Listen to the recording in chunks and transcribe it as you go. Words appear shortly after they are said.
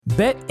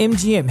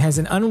BetMGM has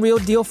an unreal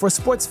deal for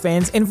sports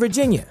fans in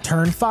Virginia.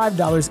 Turn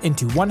 $5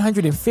 into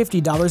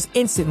 $150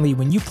 instantly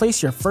when you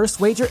place your first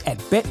wager at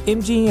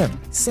BetMGM.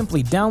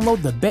 Simply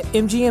download the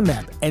BetMGM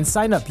app and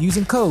sign up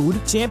using code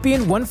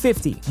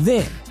Champion150.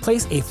 Then,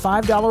 place a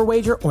 $5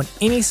 wager on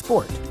any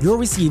sport. You'll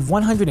receive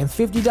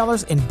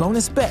 $150 in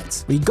bonus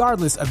bets,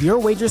 regardless of your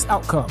wager's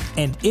outcome.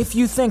 And if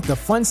you think the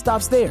fun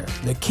stops there,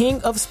 the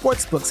King of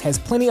Sportsbooks has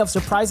plenty of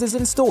surprises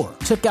in store.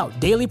 Check out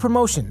daily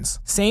promotions,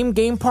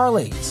 same-game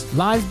parlays,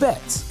 live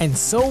bets, and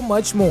so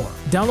much more.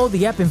 Download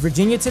the app in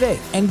Virginia today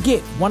and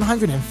get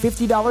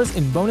 $150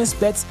 in bonus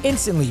bets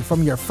instantly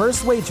from your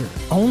first wager.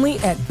 Only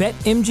at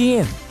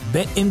BetMGM.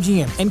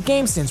 BetMGM and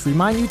GameSense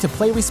remind you to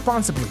play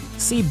responsibly.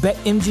 See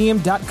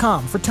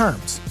BetMGM.com for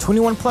terms.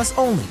 21 plus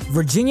only.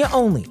 Virginia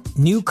only.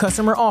 New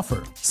customer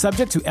offer.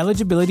 Subject to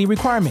eligibility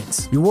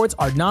requirements. Rewards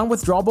are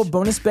non-withdrawable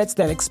bonus bets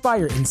that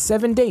expire in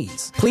 7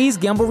 days. Please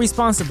gamble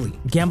responsibly.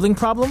 Gambling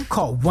problem?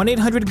 Call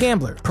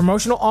 1-800-GAMBLER.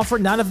 Promotional offer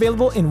not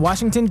available in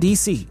Washington,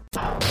 D.C.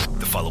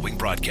 The following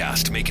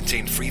broadcast may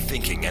contain free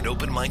thinking and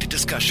open-minded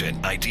discussion,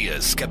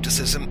 ideas,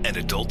 skepticism, and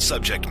adult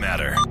subject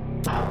matter.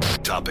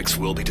 Topics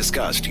will be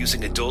discussed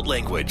using adult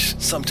language,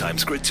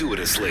 sometimes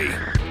gratuitously.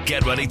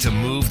 Get ready to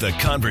move the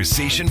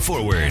conversation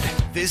forward.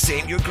 This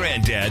ain't your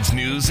granddad's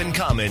news and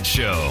comment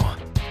show.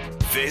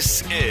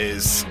 This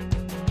is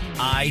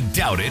I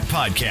Doubt It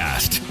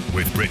Podcast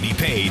with Brittany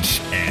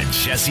Page and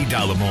Jesse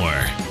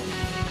Dollamore.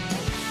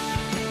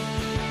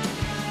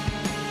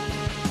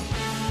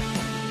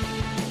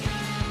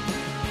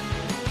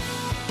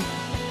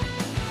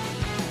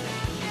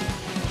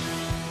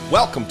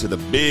 Welcome to the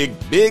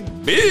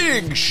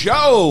big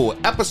show,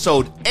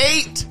 episode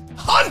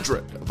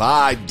 800 of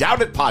I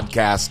Doubt It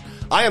Podcast.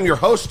 I am your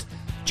host,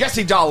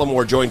 Jesse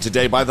Dollamore, joined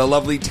today by the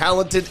lovely,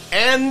 talented,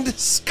 and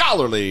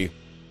scholarly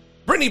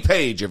Brittany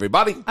Page,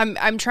 everybody.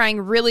 I'm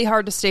trying really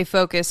hard to stay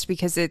focused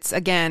because it's,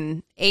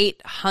 again,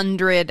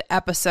 800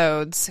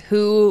 episodes.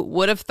 Who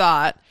would have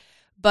thought?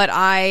 But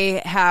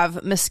I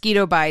have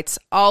mosquito bites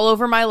all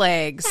over my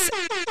legs.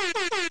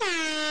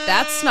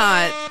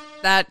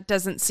 That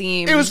doesn't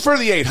seem... It was for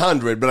the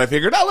 800, but I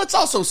figured, let's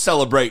also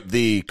celebrate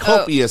the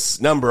copious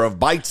number of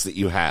bites that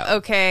you have.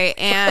 Okay,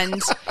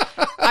 and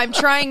I'm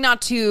trying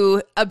not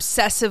to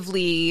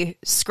obsessively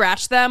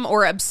scratch them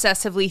or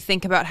obsessively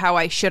think about how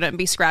I shouldn't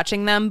be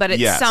scratching them, but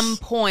at some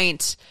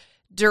point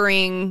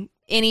during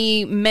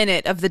any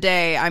minute of the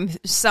day, I'm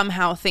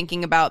somehow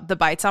thinking about the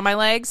bites on my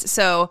legs.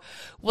 So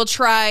we'll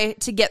try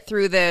to get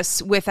through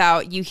this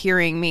without you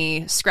hearing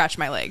me scratch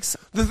my legs.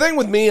 The thing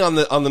with me on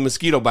the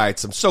mosquito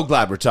bites, I'm so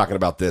glad we're talking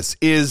about this,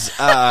 is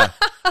I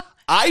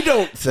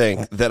don't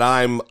think that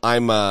I'm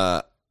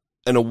an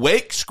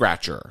awake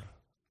scratcher.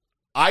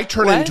 I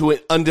turn into an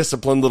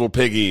undisciplined little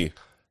piggy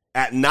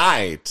at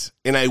night,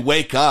 and I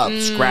wake up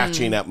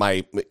scratching at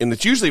and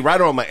it's usually right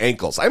around my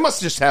ankles. I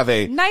must just have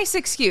a... Nice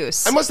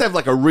excuse. I must have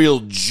like a real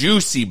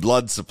juicy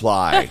blood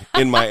supply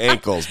in my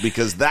ankles,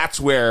 because that's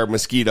where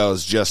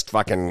mosquitoes just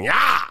fucking,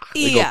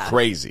 they go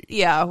crazy.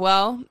 Yeah,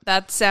 well,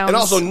 that sounds And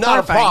also not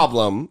horrifying. A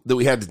problem that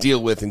we had to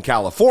deal with in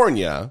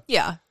California.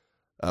 Yeah.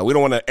 We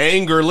don't want to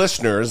anger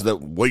listeners that,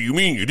 what do you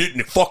mean, you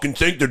didn't fucking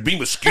think there'd be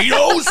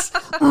mosquitoes?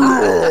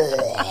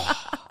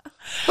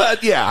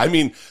 But yeah, I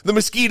mean, the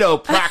mosquito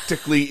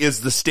practically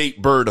is the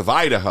state bird of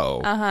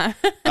Idaho.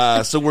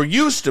 So we're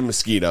used to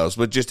mosquitoes,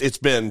 but just it's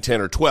been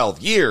 10 or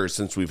 12 years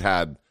since we've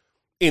had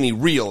any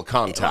real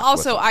contact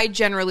Also, with them. I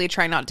generally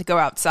try not to go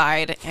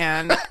outside,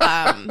 and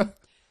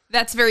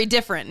that's very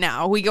different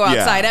now. We go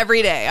outside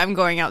every day. I'm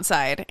going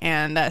outside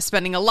and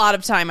spending a lot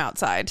of time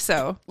outside.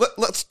 So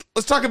let's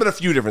talk about a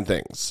few different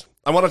things.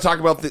 I want to talk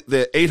about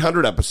the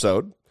 800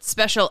 episode.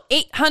 Special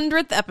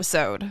 800th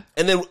episode.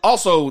 And then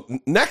also,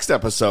 next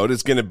episode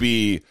is going to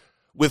be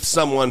with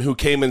someone who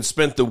came and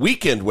spent the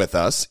weekend with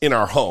us in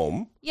our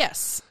home.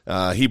 Yes.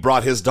 He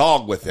brought his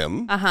dog with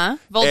him.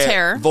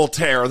 Voltaire.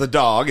 Voltaire, the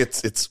dog.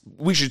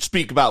 We should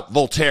speak about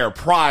Voltaire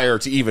prior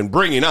to even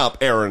bringing up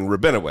Aaron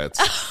Rabinowitz.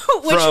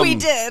 Which we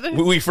did.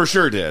 We for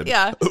sure did.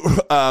 Yeah.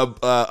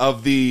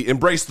 Of the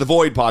Embrace the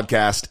Void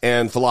podcast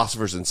and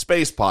Philosophers in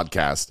Space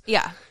podcast.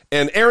 Yeah.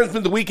 And Aaron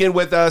spent the weekend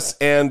with us,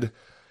 and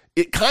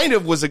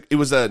it was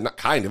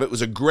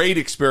a great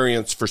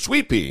experience for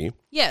Sweet Pea.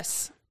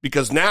 Yes.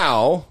 Because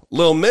now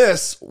Lil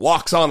Miss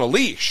walks on a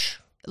leash.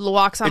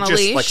 Like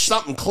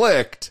something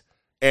clicked,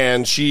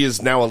 and she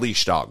is now a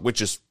leash dog,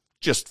 which is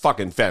just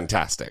fucking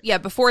fantastic. Yeah,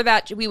 before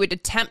that, we would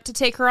attempt to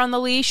take her on the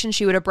leash, and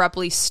she would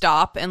abruptly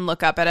stop and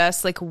look up at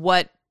us like,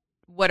 what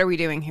are we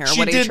doing here?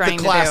 What are you trying to do? She did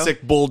the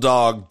classic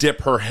bulldog,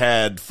 dip her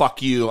head,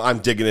 fuck you, I'm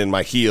digging in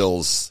my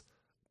heels.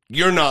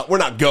 We're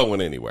not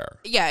going anywhere.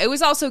 Yeah, it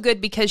was also good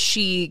because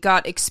she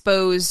got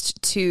exposed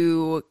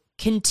to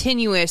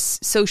continuous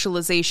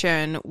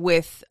socialization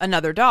with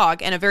another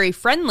dog, and a very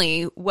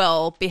friendly,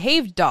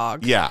 well-behaved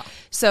dog. Yeah.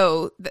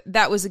 So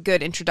that was a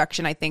good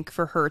introduction, I think,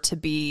 for her to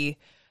be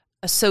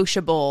a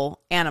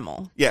sociable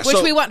animal,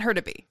 which we want her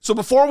to be. So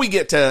before we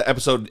get to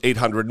episode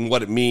 800 and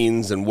what it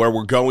means and where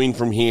we're going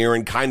from here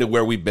and kind of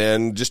where we've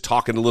been, just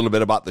talking a little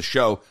bit about the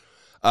show,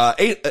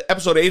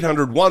 Episode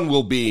 801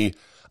 will be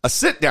a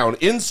sit-down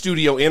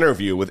in-studio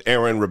interview with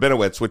Aaron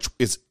Rabinowitz, which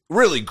is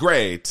really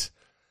great.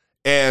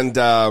 And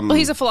well,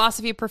 he's a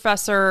philosophy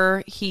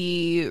professor.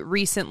 He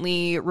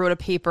recently wrote a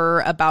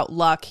paper about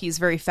luck. He's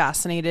very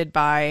fascinated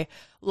by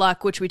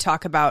luck, which we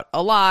talk about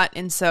a lot.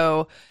 And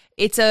so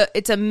it's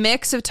a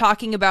mix of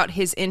talking about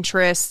his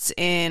interests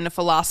in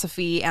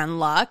philosophy and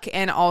luck,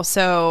 and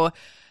also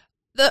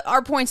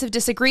our points of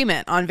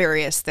disagreement on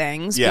various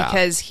things,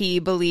 because he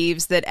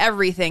believes that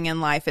everything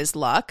in life is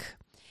luck.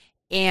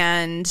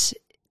 And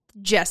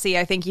Jesse,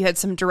 I think you had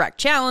some direct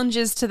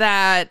challenges to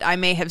that. I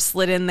may have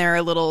slid in there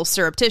a little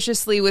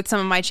surreptitiously with some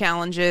of my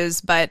challenges,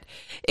 but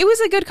it was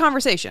a good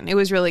conversation. It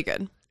was really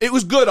good. It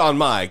was good on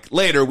mic.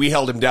 Later, we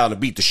held him down and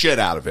beat the shit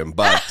out of him.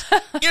 But,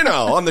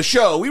 on the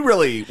show,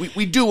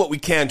 we do what we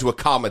can to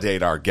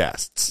accommodate our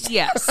guests.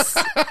 Yes.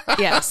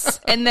 Yes.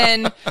 And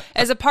then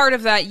as a part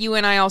of that, you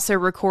and I also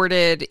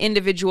recorded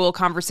individual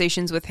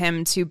conversations with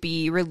him to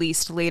be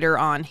released later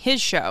on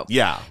his show.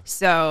 Yeah.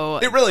 So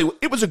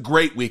it was a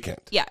great weekend.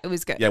 Yeah, it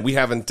was good. Yeah, we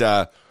haven't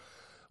had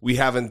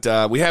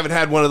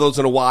one of those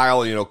in a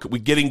while. We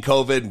getting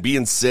COVID and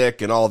being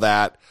sick and all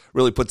that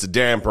really puts a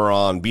damper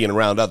on being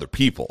around other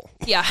people.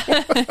 Yeah.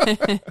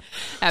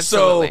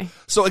 Absolutely.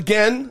 So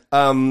again,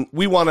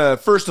 we want to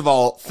first of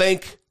all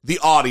thank the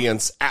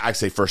audience. I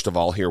say first of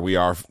all, here we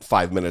are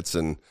 5 minutes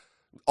and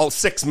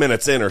 6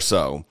 minutes in or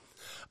so.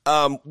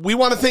 We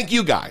want to thank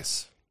you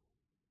guys.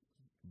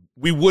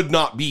 We would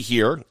not be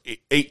here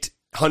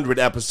 800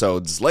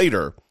 episodes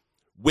later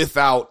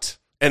without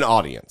an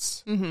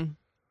audience. Mm-hmm.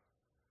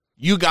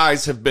 You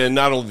guys have been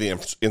not only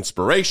the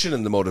inspiration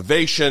and the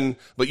motivation,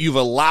 but you've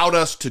allowed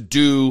us to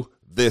do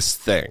this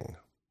thing.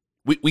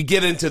 We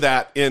get into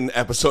that in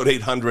episode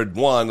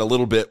 801 a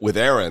little bit with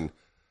Aaron,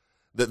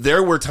 that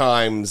there were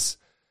times,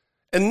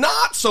 and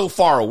not so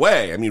far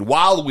away, I mean,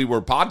 while we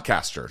were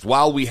podcasters,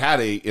 while we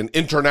had an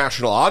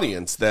international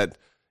audience, that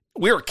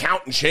we were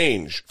counting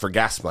change for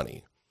gas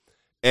money.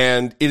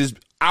 And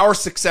our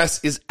success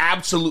is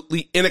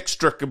absolutely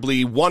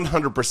inextricably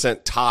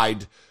 100%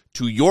 tied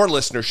to your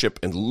listenership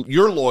and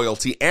your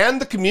loyalty and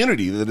the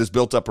community that is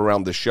built up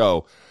around the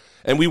show.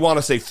 And we want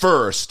to say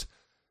first,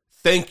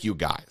 thank you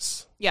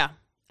guys. Yeah,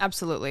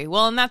 absolutely.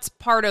 Well, and that's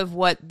part of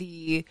what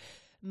the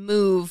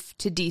move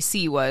to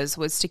DC was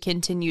to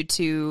continue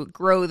to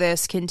grow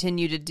this,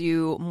 continue to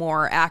do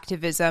more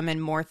activism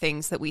and more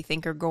things that we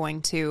think are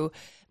going to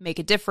make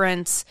a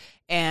difference.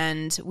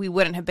 And we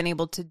wouldn't have been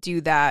able to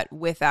do that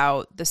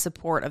without the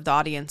support of the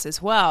audience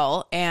as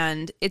well.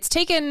 And it's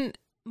taken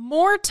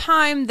more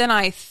time than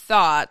I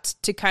thought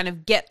to kind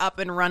of get up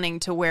and running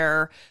to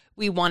where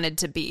we wanted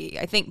to be.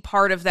 I think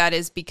part of that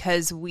is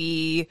because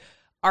we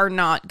are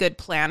not good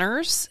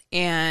planners,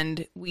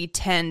 and we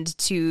tend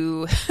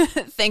to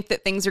think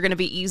that things are going to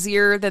be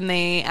easier than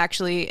they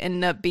actually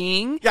end up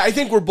being. Yeah, I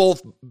think we're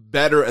both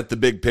better at the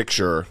big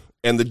picture,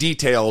 and the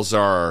details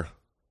are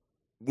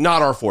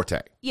not our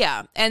forte.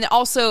 Yeah, and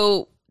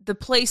also the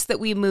place that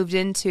we moved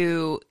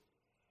into,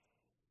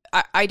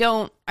 I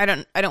don't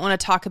want to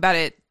talk about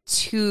it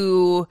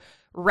too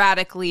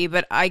radically,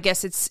 but I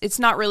guess it's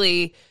not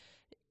really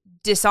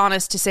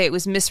dishonest to say it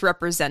was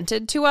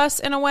misrepresented to us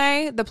in a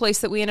way. The place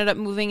that we ended up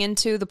moving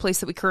into, the place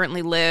that we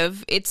currently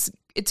live, it's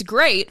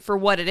great for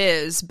what it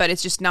is, but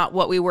it's just not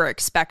what we were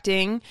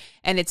expecting,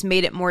 and it's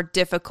made it more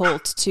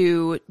difficult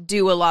to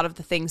do a lot of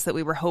the things that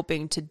we were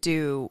hoping to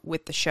do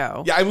with the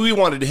show. Yeah, we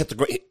wanted to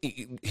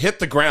hit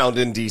the ground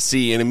in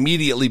DC and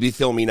immediately be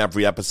filming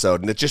every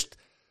episode, and it just,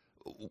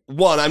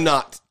 one, I'm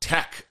not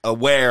tech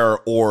aware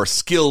or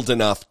skilled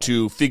enough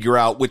to figure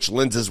out which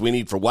lenses we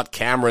need for what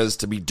cameras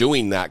to be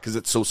doing that, because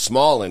it's so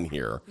small in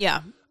here.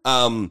 Yeah.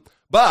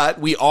 But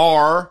we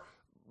are,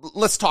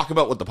 let's talk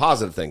about what the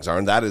positive things are,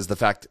 and that is the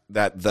fact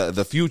that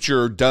the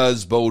future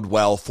does bode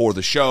well for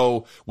the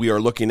show. We are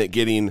looking at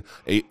getting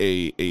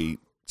a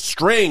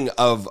string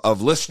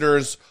of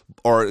listeners,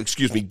 or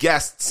excuse me,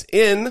 guests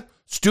in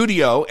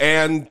studio,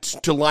 and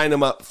to line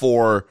them up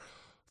for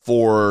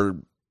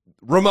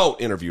remote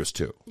interviews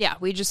too. Yeah,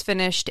 we just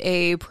finished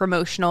a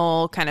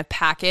promotional kind of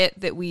packet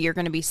that we are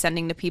going to be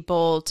sending to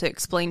people to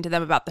explain to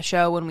them about the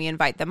show when we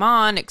invite them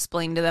on,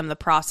 explain to them the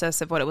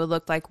process of what it would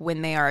look like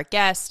when they are a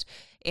guest.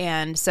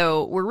 And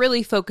so we're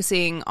really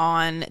focusing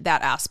on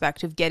that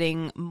aspect of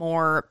getting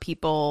more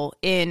people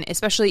in,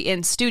 especially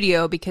in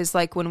studio, because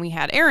like when we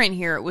had Aaron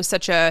here, it's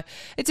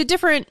a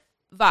different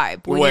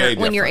vibe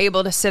when you're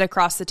able to sit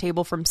across the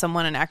table from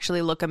someone and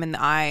actually look them in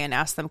the eye and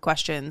ask them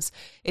questions.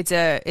 It's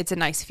a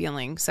nice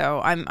feeling. So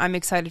I'm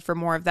excited for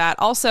more of that.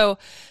 Also,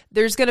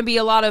 there's going to be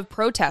a lot of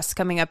protests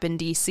coming up in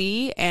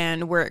DC,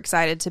 and we're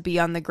excited to be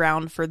on the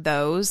ground for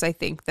those. I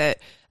think that,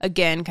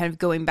 again, kind of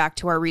going back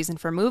to our reason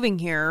for moving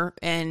here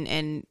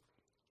and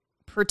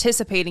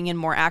participating in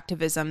more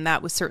activism,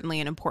 that was certainly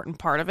an important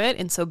part of it.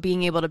 And so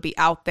being able to be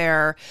out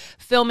there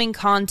filming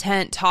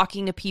content,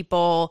 talking to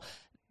people,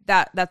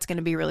 that's going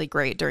to be really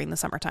great during the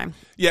summertime.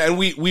 Yeah, and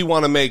we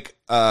want to make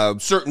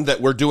certain that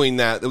we're doing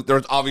that.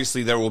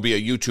 There will be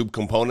a YouTube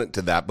component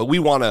to that, but we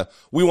want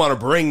to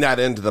bring that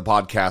into the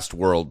podcast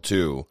world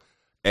too.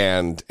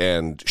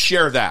 and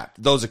share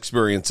those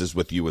experiences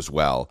with you as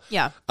well.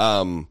 Yeah.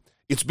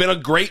 It's been a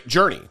great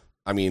journey.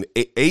 I mean,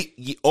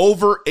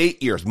 over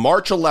 8 years.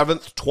 March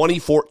 11th,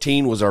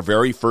 2014 was our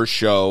very first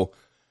show,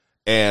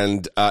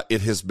 and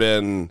it has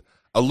been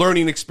a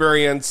learning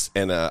experience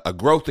and a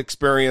growth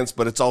experience,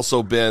 but it's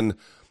also been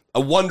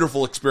a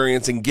wonderful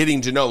experience in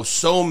getting to know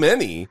so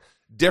many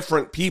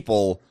different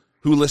people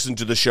who listen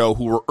to the show,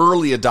 who were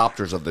early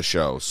adopters of the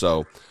show.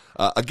 So,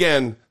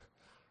 again,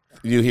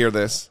 you hear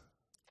this?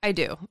 I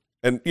do.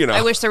 And, you know,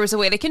 I wish there was a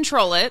way to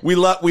control it. We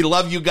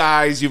love you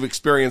guys. You've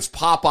experienced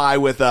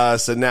Popeye with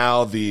us, and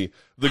now the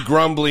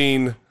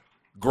grumbling,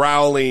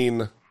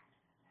 growling.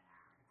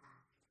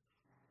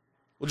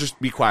 We'll just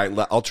be quiet.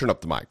 I'll turn up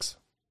the mics.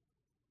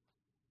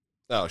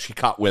 Oh, she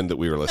caught wind that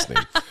we were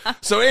listening.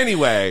 So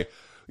anyway,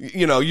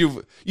 you know,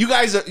 you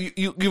guys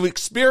you've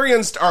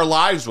experienced our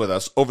lives with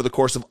us over the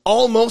course of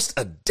almost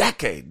a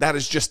decade. That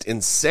is just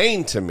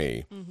insane to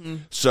me. Mm-hmm.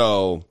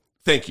 So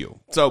thank you.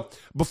 So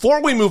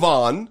before we move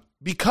on,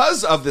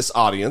 because of this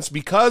audience,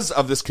 because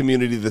of this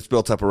community that's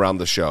built up around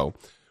the show,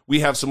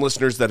 we have some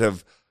listeners that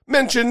have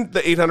mentioned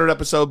the 800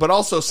 episode, but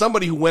also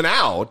somebody who went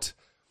out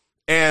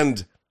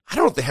and I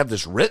don't know if they have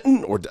this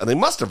written or they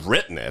must have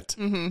written it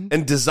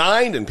and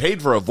designed and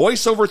paid for a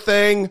voiceover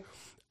thing.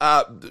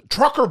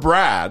 Trucker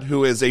Brad,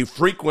 who is a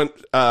frequent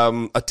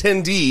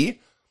attendee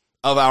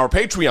of our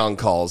Patreon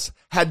calls,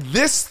 had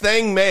this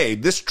thing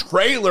made, this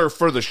trailer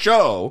for the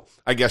show,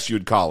 I guess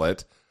you'd call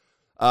it,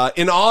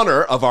 in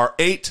honor of our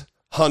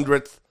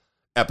 800th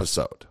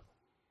episode.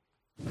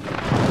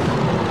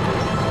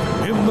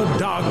 In the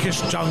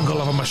darkest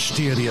jungle of a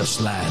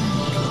mysterious land,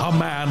 a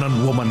man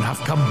and woman have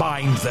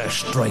combined their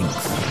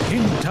strength,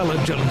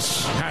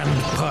 intelligence, and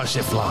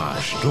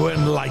persiflage to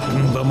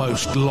enlighten the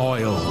most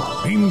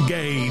loyal,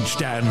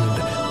 engaged, and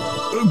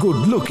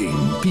good-looking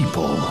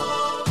people.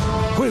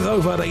 With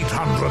over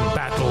 800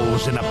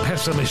 battles in a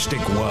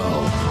pessimistic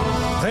world,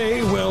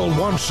 they will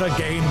once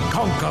again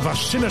conquer the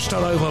sinister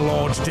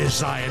overlord's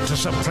desire to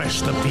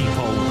suppress the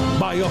people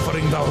by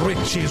offering the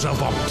riches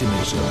of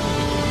optimism.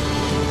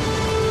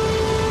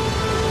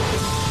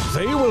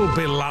 They will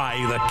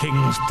belie the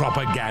king's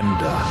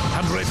propaganda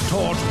and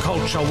retort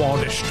culture war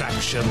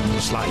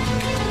distractions like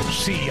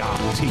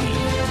CRT,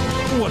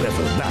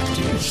 whatever that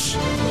is.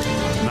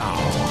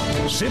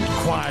 Now, sit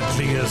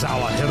quietly as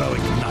our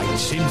heroic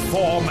knights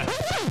inform...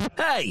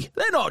 Hey,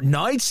 they're not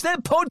knights, they're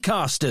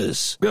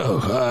podcasters.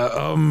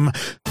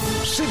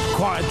 Sit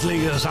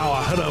quietly as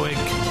our heroic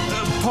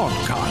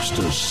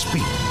podcasters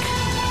speak.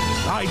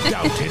 I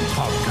Doubt It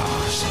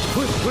podcast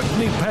with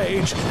Brittany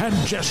Page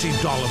and Jesse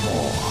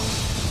Dollimore.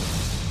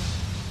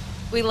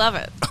 We love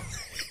it.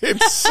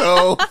 It's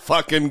so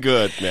fucking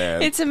good,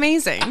 man. It's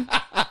amazing.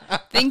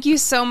 Thank you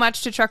so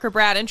much to Trucker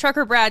Brad. And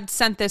Trucker Brad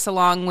sent this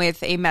along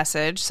with a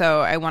message,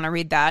 so I want to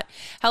read that.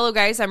 Hello,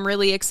 guys. I'm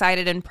really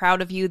excited and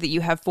proud of you that you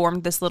have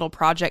formed this little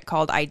project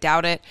called I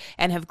Doubt It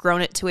and have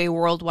grown it to a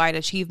worldwide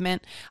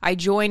achievement. I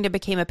joined and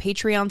became a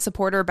Patreon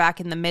supporter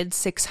back in the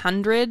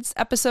mid-600s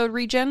episode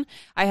region.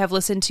 I have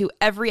listened to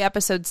every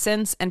episode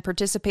since and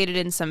participated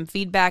in some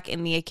feedback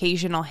in the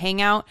occasional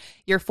hangout.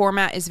 Your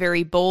format is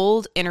very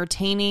bold,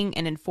 entertaining,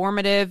 and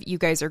informative. You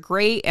guys are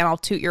great, and I'll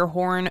toot your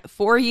horn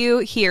for you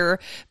here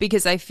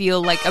because I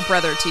feel like a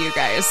brother to you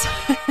guys.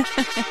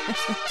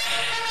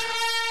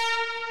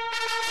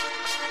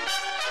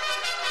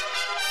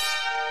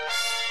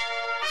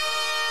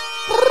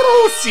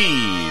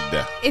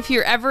 Proceed. If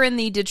you're ever in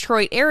the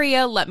Detroit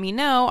area, let me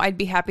know. I'd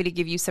be happy to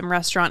give you some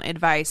restaurant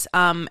advice,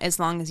 as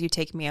long as you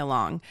take me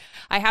along.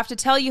 I have to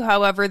tell you,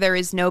 however, there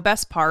is no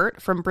best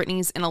part, from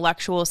Brittany's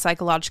intellectual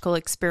psychological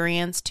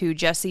experience to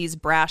Jesse's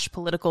brash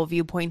political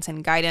viewpoints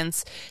and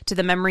guidance to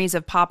the memories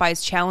of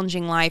Popeye's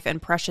challenging life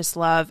and precious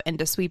love and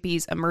to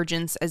Sweepy's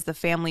emergence as the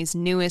family's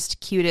newest,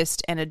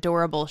 cutest, and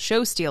adorable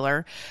show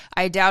stealer.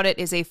 I Doubt It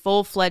is a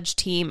full-fledged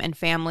team and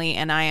family,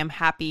 and I am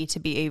happy to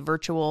be a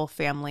virtual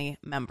family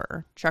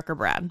member. Trucker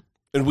Brad.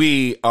 And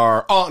we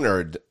are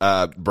honored,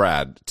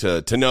 Brad,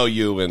 to know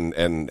you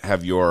and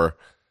have your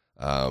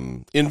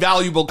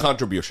invaluable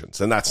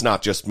contributions. And that's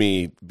not just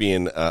me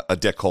being a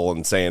dickhole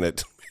and saying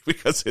it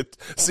because it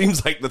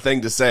seems like the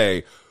thing to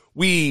say.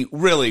 We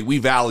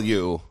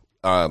value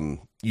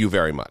you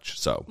very much.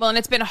 So well, and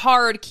it's been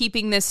hard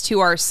keeping this to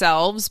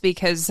ourselves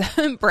because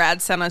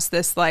Brad sent us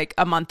this like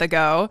a month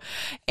ago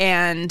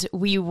and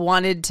we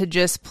wanted to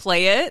just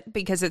play it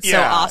because it's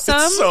so awesome.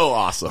 It's so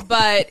awesome.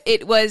 But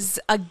it was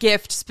a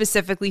gift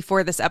specifically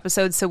for this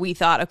episode, so we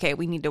thought, okay,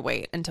 we need to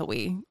wait until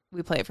we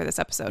play it for this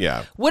episode.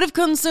 Yeah. Would have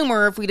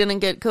consumer if we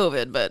didn't get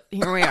COVID, but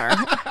here we are.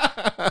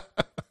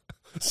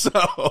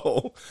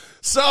 So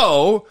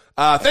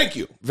thank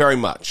you very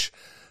much.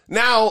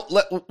 Now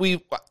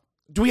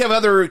do we have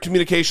other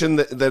communication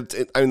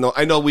that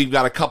I know we've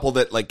got a couple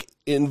that like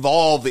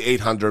involve the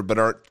 800 but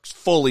aren't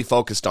fully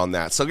focused on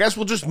that. So I guess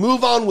we'll just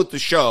move on with the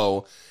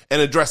show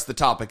and address the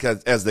topic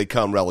as they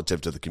come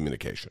relative to the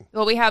communication.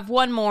 Well, we have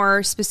one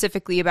more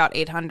specifically about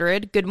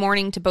 800. Good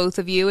morning to both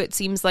of you. It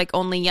seems like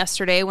only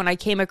yesterday when I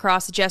came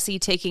across Jesse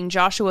taking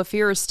Joshua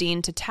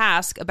Feuerstein to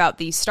task about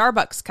the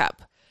Starbucks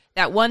cup.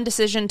 That one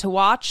decision to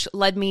watch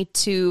led me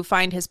to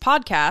find his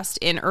podcast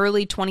in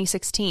early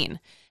 2016.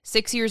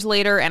 6 years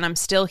later, and I'm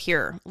still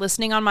here,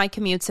 listening on my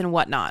commutes and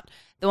whatnot.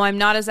 Though I'm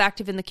not as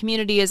active in the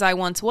community as I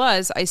once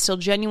was, I still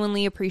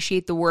genuinely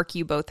appreciate the work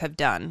you both have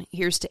done.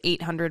 Here's to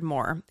 800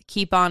 more.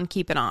 Keep on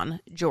keeping on,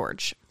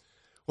 George.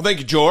 Well, thank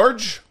you,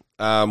 George.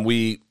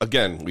 We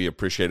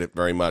appreciate it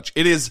very much.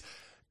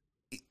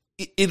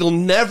 It'll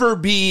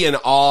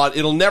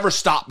never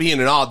stop being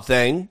an odd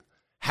thing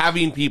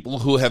having people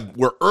who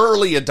were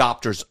early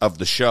adopters of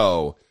the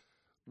show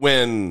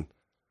with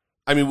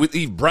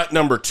Brett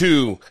number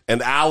 2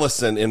 and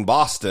Allison in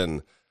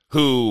Boston,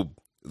 who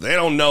they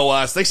don't know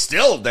us. They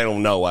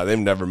don't know us. They've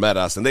never met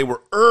us. And they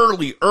were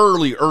early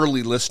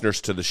listeners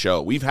to the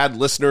show. We've had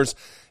listeners,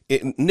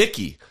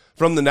 Nikki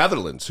from the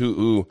Netherlands,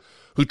 who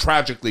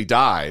tragically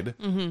died.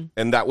 Mm-hmm.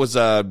 And that was,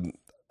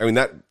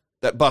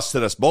 that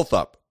busted us both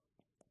up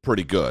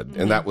pretty good.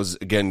 Mm-hmm. And that was,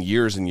 again,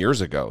 years and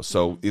years ago.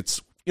 So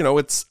it's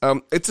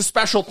a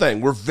special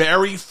thing. We're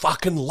very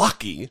fucking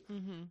lucky.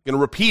 Mm-hmm. Going to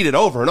repeat it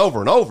over and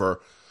over and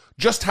over,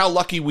 just how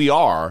lucky we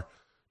are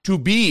to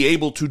be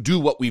able to do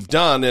what we've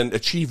done and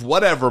achieve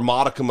whatever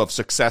modicum of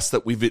success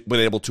that we've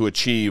been able to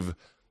achieve,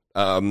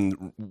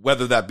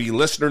 whether that be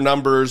listener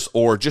numbers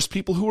or just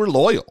people who are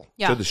loyal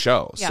to the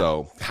show. Yeah.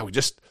 So we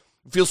just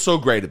feel so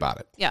great about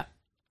it. Yeah.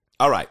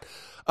 All right.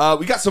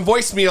 We got some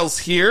voicemails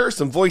here.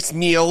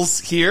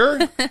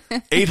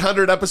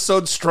 800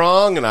 episodes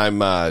strong, and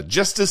I'm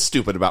just as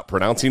stupid about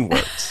pronouncing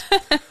words.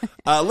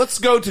 Let's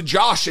go to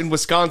Josh in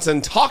Wisconsin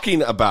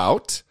talking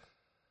about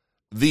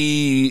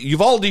the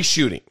Uvalde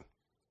shooting.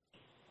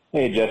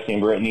 Hey, Jesse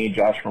and Brittany,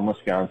 Josh from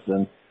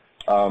Wisconsin.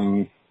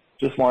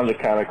 Just wanted to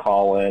kind of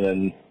call in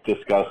and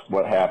discuss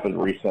what happened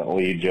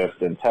recently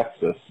just in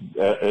Texas.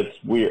 It's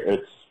weird.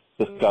 It's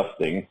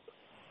disgusting.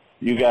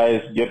 You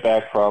guys get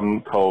back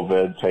from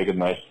COVID, take a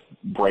nice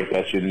break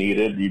that you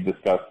needed. You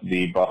discussed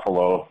the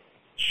Buffalo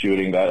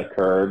shooting that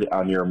occurred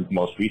on your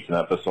most recent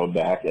episode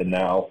back, and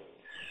now,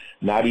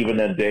 not even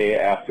a day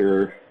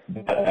after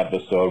that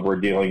episode,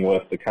 we're dealing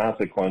with the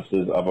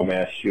consequences of a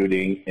mass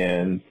shooting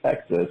in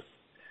Texas,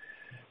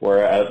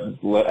 where as of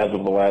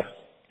the last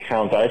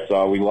count I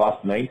saw, we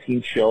lost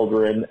 19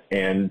 children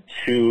and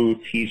 2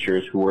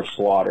 teachers who were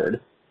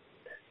slaughtered.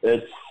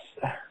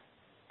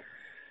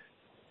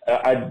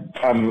 I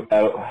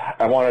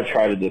want to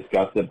try to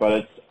discuss it,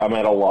 but I'm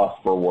at a loss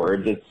for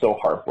words. It's so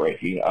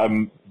heartbreaking.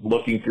 I'm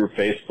looking through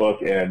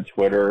Facebook and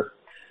Twitter,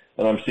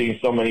 and I'm seeing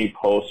so many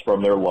posts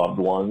from their loved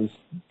ones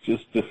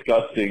just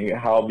discussing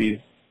how these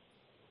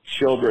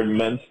children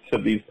meant to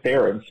these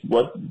parents,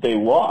 what they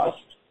lost,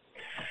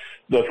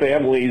 the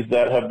families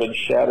that have been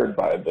shattered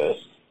by this.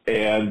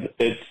 And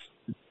it's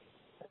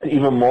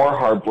even more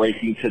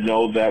heartbreaking to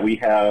know that we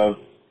have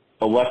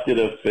elected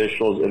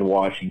officials in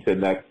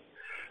Washington that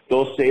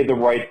they'll say the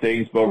right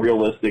things, but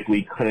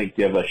realistically couldn't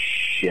give a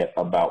shit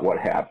about what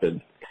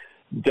happened.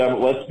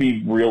 Let's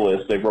be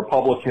realistic.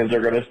 Republicans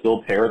are going to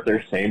still parrot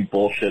their same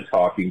bullshit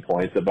talking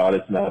points about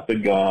it's not the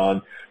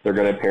gun. They're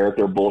going to parrot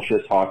their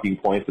bullshit talking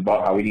points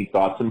about how we need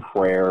thoughts and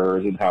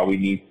prayers and how we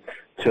need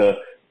to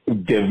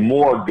give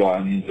more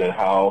guns and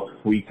how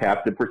we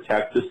have to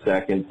protect the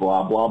second,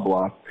 blah, blah,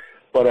 blah.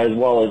 But as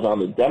well as on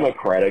the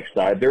Democratic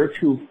side, they're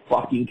too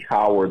fucking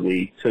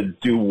cowardly to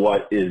do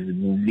what is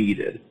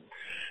needed.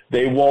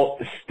 They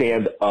won't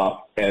stand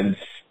up and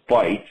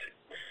fight.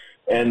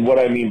 And what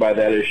I mean by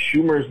that is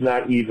Schumer's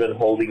not even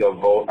holding a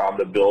vote on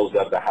the bills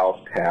that the House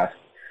passed.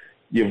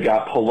 You've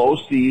got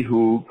Pelosi,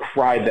 who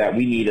cried that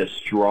we need a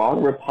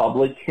strong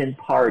Republican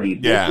Party.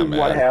 This is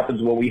what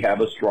happens when we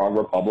have a strong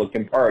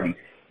Republican Party.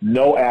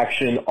 No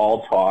action,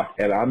 all talk,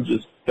 and I'm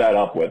just fed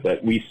up with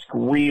it. We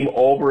scream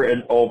over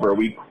and over.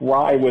 We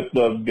cry with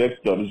the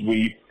victims.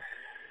 We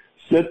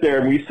sit there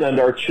and we send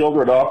our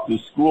children off to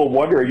school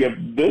wondering if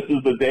this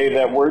is the day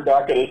that we're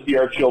not going to see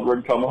our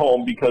children come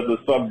home because of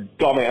some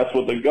dumbass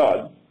with a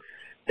gun.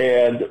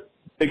 And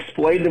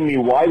explain to me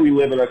why we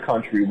live in a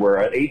country where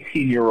an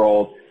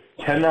 18-year-old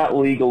cannot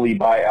legally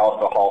buy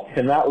alcohol,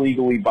 cannot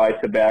legally buy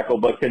tobacco,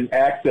 but can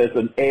access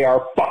an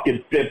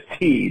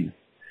AR-15.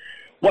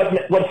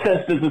 What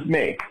sense does this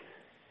make?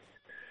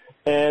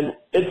 And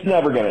it's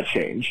never going to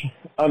change.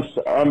 I'm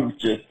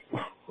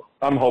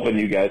hoping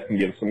you guys can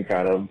give some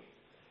kind of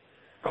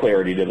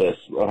clarity to this.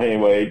 Well,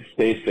 anyway,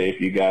 stay safe,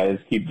 you guys.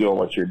 Keep doing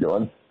what you're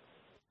doing.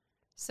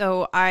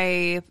 So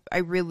I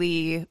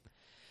really,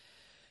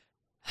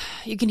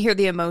 you can hear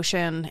the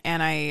emotion,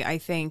 and I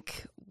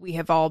think we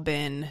have all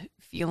been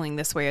feeling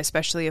this way,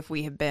 especially if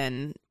we have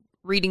been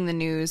reading the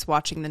news,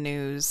 watching the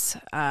news.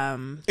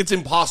 It's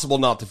impossible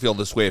not to feel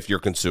this way if you're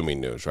consuming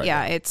news, right?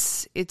 Yeah,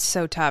 it's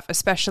so tough,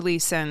 especially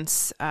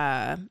since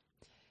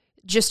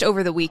just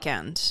over the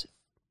weekend,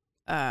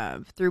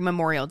 through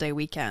Memorial Day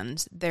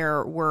weekend,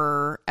 there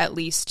were at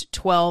least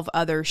 12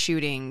 other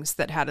shootings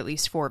that had at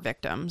least 4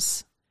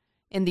 victims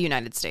in the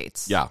United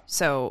States. Yeah.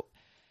 So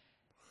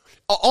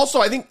also,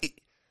 I think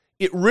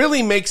it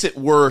really makes it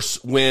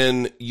worse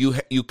when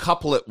you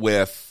couple it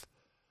with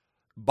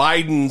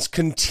Biden's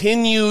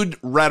continued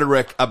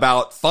rhetoric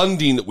about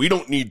funding, that we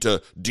don't need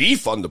to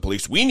defund the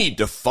police, we need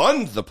to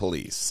fund the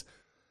police.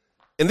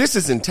 And this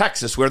is in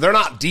Texas, where they're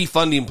not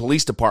defunding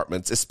police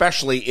departments,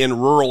 especially in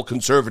rural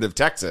conservative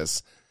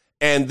Texas.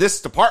 And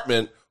this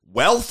department,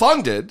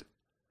 well-funded,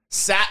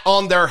 sat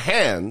on their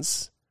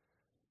hands,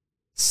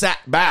 sat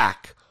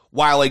back,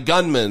 while a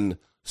gunman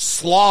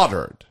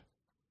slaughtered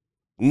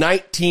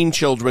 19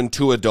 children,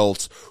 2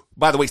 adults.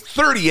 By the way,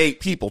 38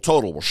 people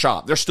total were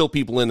shot. There's still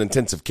people in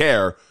intensive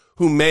care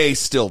who may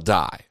still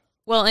die.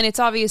 Well, and it's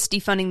obvious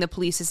defunding the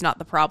police is not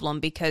the problem,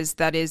 because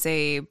that is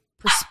a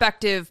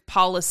prospective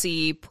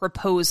policy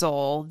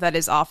proposal that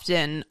is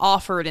often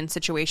offered in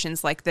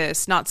situations like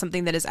this, not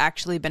something that has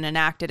actually been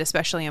enacted,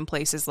 especially in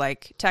places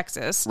like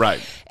Texas.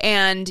 Right.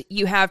 And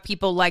you have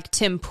people like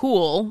Tim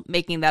Pool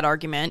making that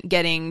argument,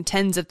 getting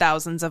tens of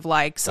thousands of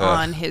likes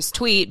on his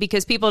tweet,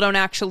 because people don't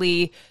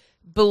actually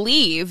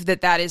believe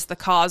that that is the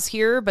cause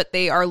here, but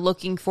they are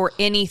looking for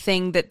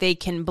anything that they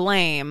can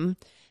blame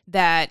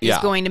that is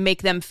going to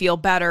make them feel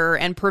better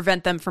and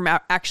prevent them from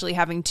actually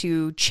having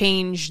to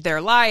change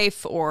their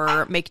life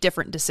or make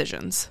different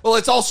decisions. Well,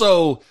 it's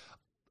also,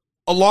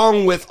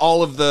 along with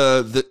all of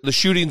the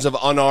shootings of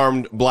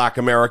unarmed Black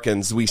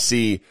Americans, we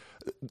see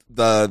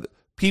the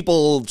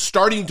people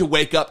starting to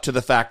wake up to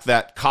the fact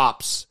that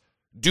cops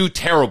do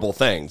terrible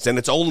things. And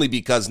it's only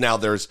because now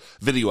there's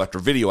video after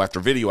video after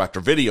video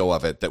after video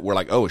of it that we're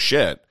like, oh,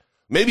 shit.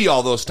 Maybe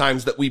all those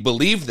times that we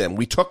believed them,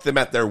 we took them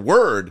at their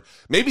word,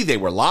 maybe they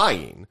were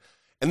lying.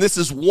 And this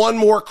is one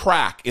more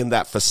crack in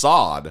that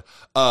facade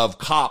of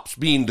cops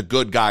being the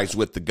good guys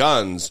with the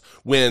guns,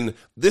 when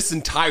this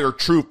entire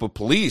troop of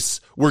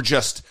police were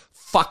just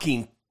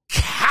fucking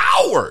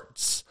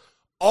cowards,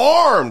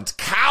 armed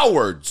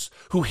cowards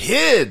who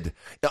hid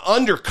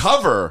under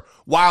cover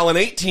while an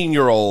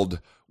 18-year-old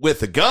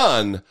with a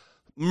gun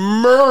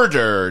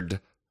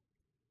murdered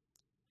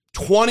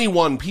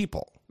 21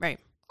 people. Right.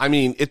 I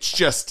mean, it's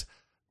just,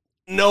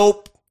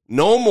 nope,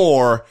 no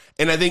more.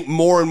 And I think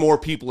more and more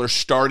people are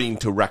starting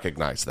to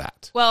recognize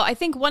that. Well, I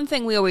think one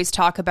thing we always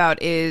talk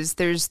about is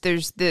there's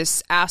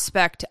this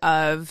aspect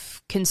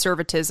of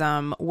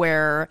conservatism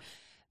where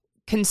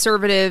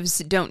conservatives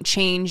don't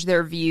change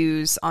their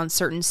views on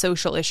certain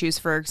social issues,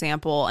 for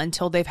example,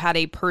 until they've had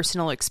a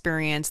personal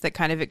experience that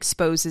kind of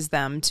exposes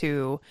them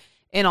to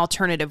an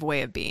alternative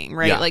way of being,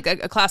 right? Yeah. Like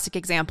a classic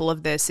example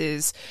of this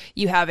is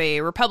you have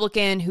a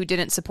Republican who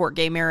didn't support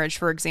gay marriage,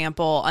 for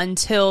example,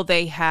 until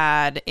they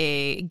had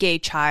a gay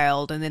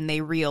child, and then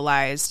they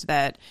realized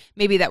that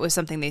maybe that was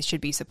something they should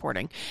be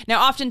supporting.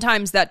 Now,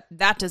 oftentimes that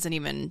doesn't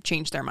even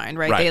change their mind,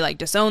 right? They like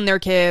disown their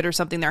kid or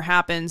something there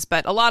happens,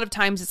 but a lot of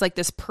times it's like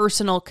this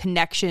personal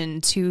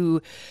connection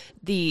to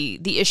the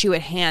issue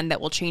at hand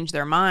that will change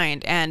their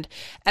mind. And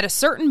at a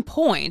certain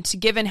point,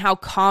 given how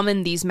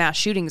common these mass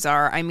shootings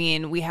are, I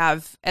mean, we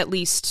have at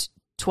least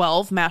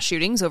 12 mass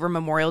shootings over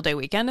Memorial Day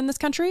weekend in this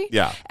country.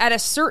 Yeah. At a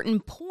certain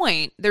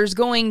point, there's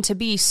going to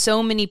be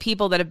so many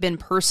people that have been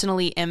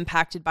personally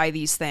impacted by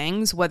these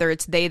things, whether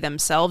it's they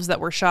themselves that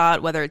were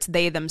shot, whether it's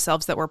they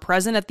themselves that were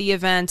present at the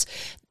event.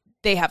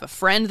 They have a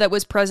friend that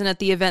was present at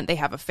the event. They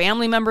have a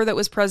family member that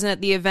was present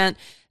at the event.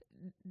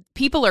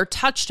 People are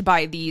touched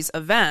by these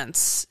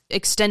events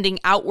extending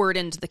outward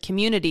into the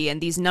community, and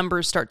these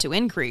numbers start to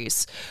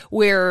increase,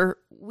 where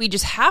we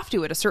just have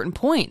to, at a certain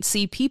point,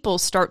 see people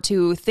start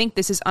to think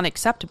this is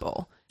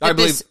unacceptable. That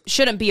this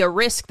shouldn't be a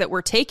risk that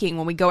we're taking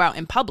when we go out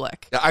in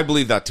public. I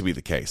believe that to be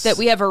the case. That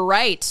we have a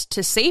right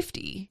to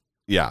safety.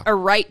 Yeah. A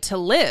right to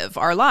live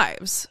our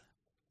lives.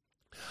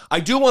 I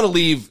do want to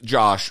leave,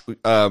 Josh,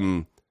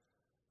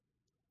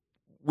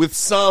 with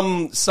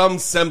some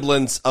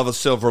semblance of a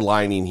silver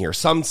lining here,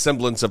 some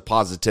semblance of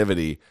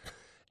positivity.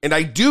 And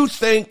I do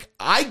think,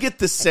 I get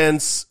the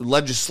sense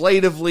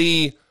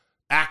legislatively,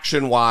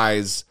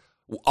 action-wise,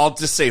 I'll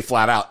just say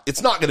flat out,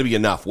 it's not going to be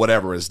enough,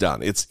 whatever is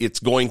done. It's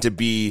going to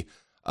be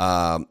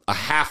a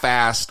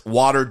half-assed,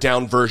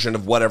 watered-down version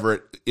of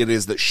whatever it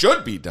is that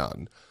should be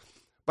done.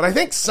 But I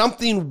think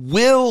something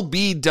will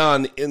be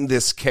done in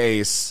this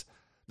case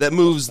that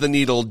moves the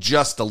needle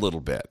just a little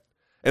bit.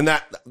 And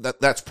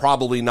that's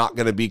probably not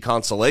going to be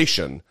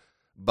consolation,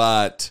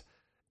 but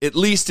at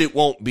least it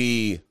won't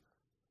be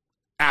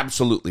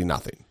absolutely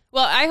nothing.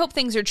 Well, I hope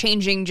things are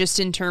changing just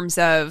in terms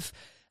of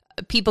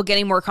people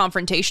getting more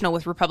confrontational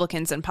with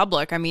Republicans in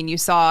public. I mean, you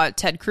saw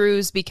Ted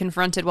Cruz be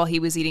confronted while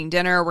he was eating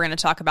dinner. We're going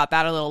to talk about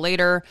that a little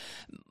later.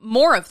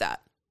 More of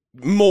that.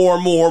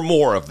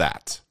 More of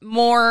that.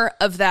 More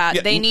of that.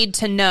 Yeah. They need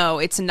to know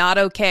it's not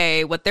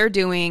okay what they're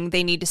doing.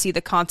 They need to see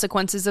the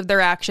consequences of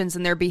their actions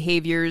and their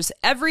behaviors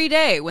every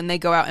day when they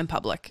go out in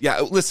public.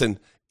 Yeah, listen,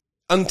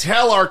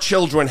 until our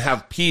children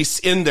have peace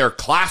in their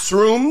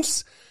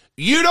classrooms,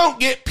 you don't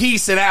get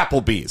peace at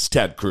Applebee's,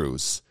 Ted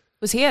Cruz.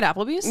 Was he at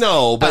Applebee's?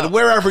 No, but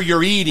wherever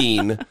you're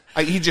eating,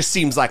 he just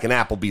seems like an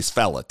Applebee's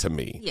fella to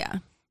me. Yeah.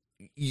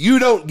 You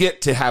don't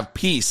get to have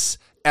peace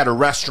at a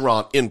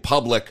restaurant in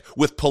public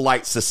with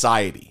polite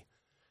society.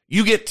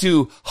 You get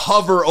to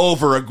hover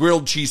over a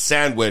grilled cheese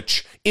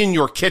sandwich in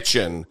your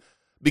kitchen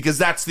because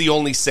that's the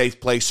only safe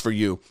place for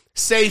you.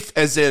 Safe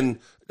as in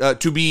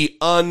to be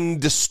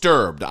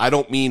undisturbed. I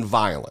don't mean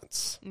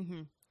violence.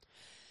 Mm-hmm.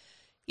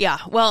 Yeah,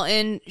 well,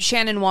 and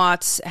Shannon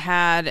Watts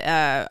had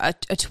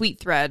a tweet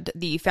thread,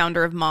 the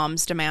founder of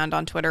Moms Demand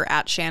on Twitter,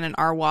 at Shannon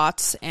R.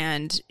 Watts,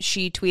 and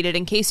she tweeted,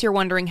 "In case you're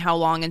wondering how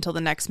long until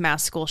the next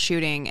mass school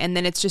shooting," and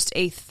then it's just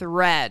a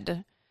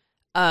thread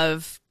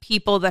of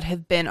people that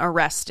have been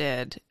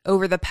arrested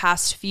over the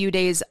past few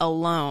days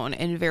alone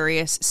in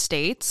various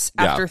states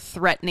after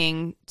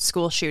threatening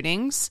school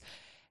shootings.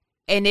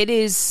 And it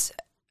is,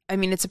 I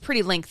mean, it's a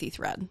pretty lengthy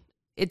thread.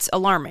 It's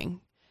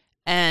alarming.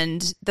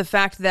 And the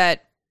fact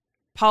that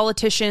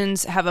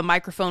politicians have a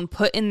microphone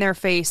put in their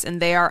face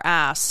and they are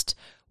asked,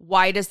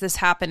 why does this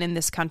happen in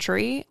this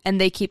country?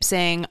 And they keep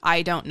saying,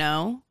 I don't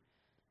know.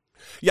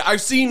 Yeah,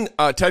 I've seen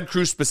Ted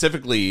Cruz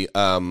specifically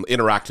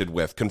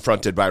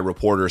confronted by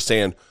reporters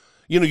saying,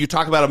 you know, you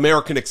talk about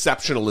American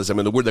exceptionalism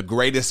and we're the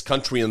greatest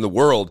country in the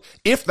world.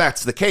 If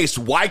that's the case,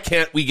 why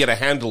can't we get a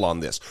handle on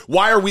this?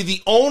 Why are we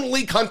the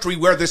only country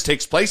where this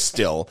takes place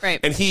still?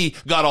 Right. And he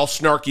got all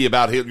snarky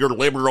about your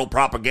liberal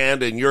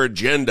propaganda and your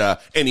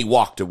agenda, and he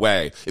walked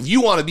away. If you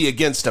want to be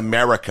against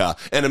America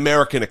and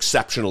American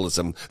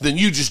exceptionalism, then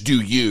you just do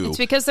you. It's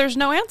because there's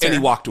no answer. And he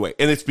walked away.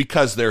 And it's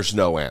because there's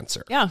no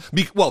answer. Yeah.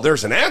 Well,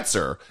 there's an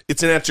answer.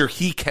 It's an answer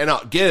he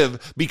cannot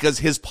give because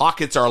his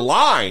pockets are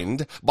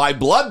lined by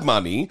blood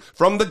money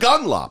from the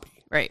gun lobby.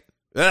 Right.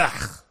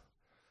 Ugh.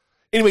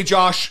 Anyway,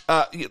 Josh,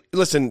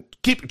 listen,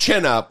 keep your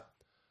chin up.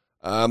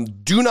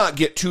 Do not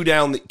get too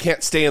down.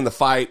 Can't stay in the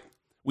fight.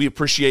 We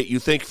appreciate you.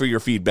 Thank you for your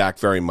feedback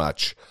very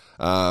much.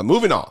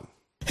 Moving on.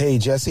 Hey,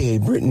 Jesse. Hey,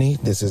 Brittany.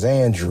 This is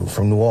Andrew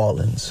from New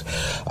Orleans.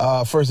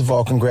 First of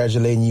all,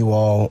 congratulating you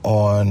all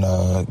on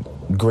a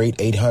great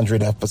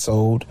 800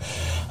 episode.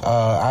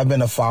 I've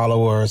been a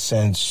follower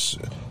since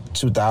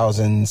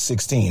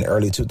 2016,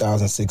 early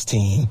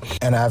 2016,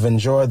 and I've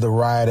enjoyed the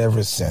ride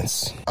ever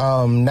since.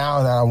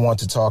 Now that I want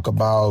to talk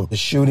about the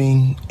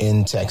shooting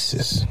in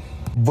Texas.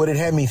 But it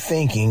had me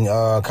thinking,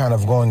 kind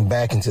of going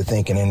back into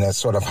thinking in that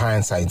sort of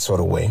hindsight sort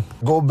of way.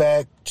 Go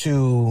back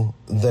to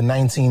the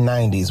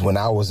 1990s when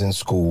I was in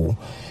school,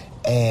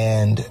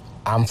 and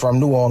I'm from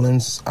New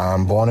Orleans.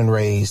 I'm born and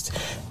raised,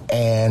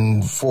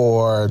 and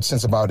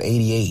since about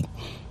 88,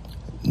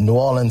 New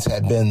Orleans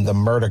had been the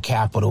murder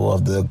capital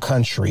of the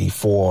country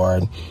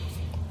for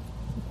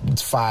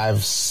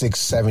 5, 6,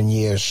 7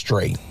 years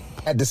straight.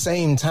 At the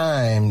same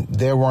time,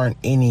 there weren't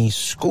any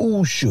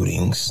school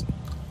shootings,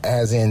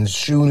 as in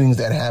shootings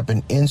that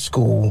happened in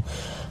school,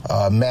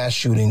 mass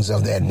shootings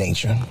of that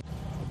nature.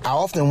 I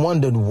often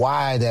wondered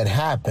why that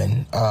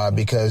happened,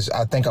 because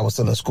I think I was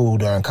still in school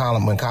when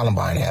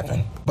Columbine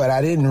happened. But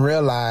I didn't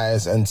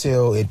realize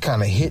until it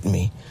kind of hit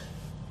me.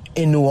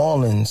 In New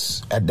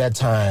Orleans at that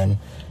time,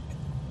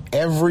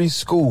 every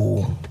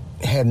school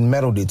had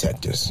metal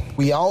detectors.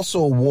 We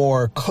also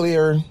wore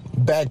clear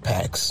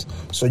backpacks,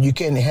 so you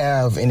couldn't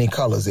have any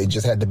colors. They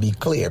just had to be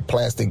clear,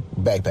 plastic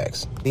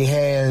backpacks. They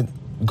had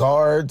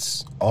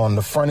guards on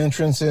the front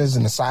entrances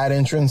and the side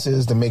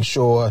entrances to make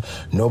sure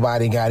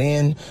nobody got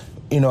in.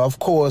 You know, of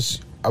course,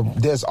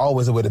 there's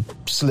always a way to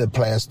slip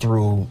past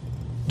through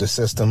the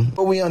system,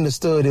 but we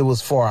understood it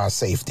was for our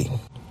safety.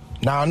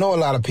 Now, I know a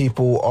lot of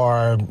people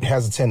are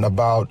hesitant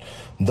about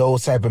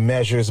those type of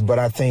measures, but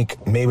I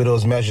think maybe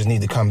those measures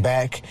need to come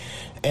back,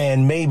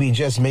 and maybe,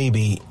 just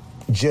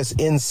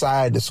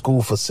inside the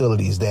school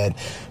facilities that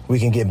we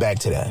can get back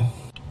to that.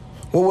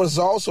 What was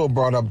also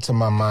brought up to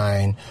my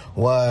mind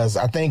was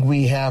I think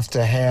we have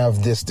to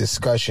have this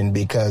discussion,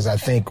 because I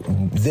think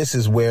this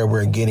is where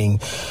we're getting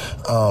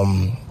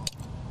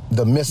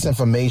the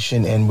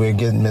misinformation and we're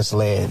getting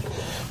misled.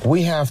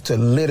 We have to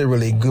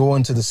literally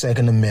go to the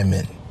Second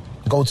Amendment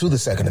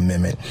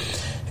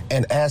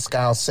and ask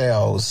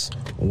ourselves,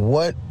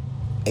 what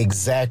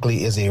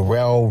exactly is a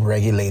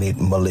well-regulated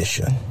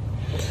militia?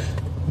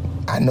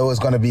 I know it's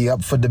going to be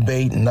up for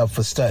debate and up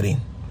for study.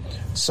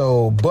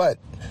 But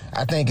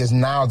I think it's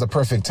now the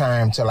perfect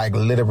time to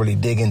literally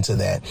dig into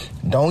that.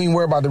 Don't even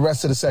worry about the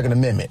rest of the Second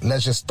Amendment.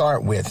 Let's just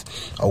start with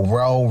a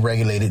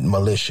well-regulated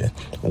militia.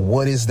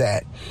 What is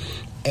that?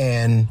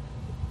 And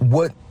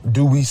what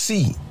do we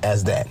see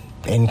as that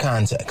in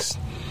context?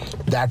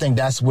 I think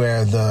that's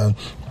where the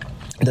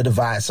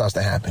divide starts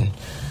to happen.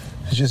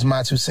 It's just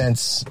my 2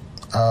 cents.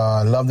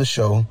 Love the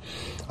show.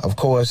 Of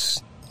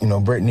course,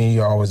 Brittany,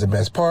 you're always the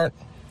best part.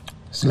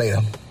 See you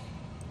later.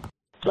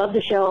 Love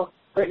the show.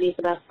 Brittany's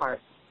the best part.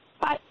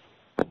 Bye.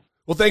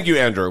 Well, thank you,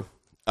 Andrew.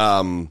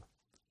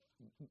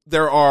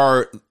 There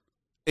are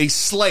a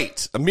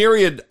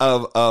myriad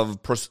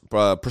of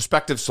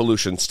prospective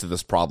solutions to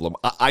this problem.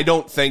 I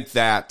don't think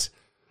that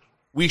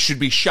we should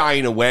be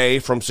shying away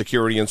from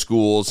security in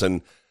schools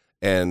and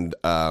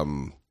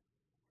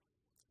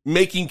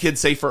making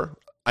kids safer.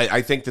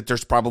 I think that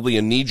there's probably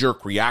a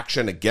knee-jerk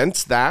reaction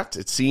against that.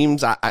 It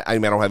seems, I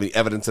don't have any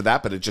evidence of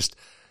that, but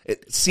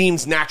it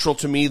seems natural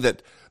to me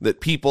that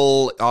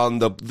people on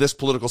this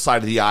political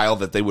side of the aisle,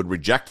 that they would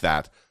reject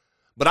that.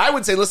 But I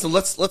would say, listen,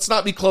 let's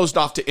not be closed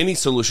off to any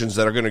solutions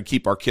that are going to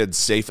keep our kids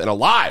safe and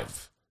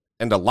alive.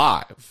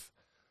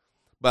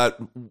 But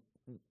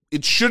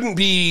it shouldn't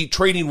be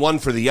trading one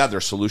for the other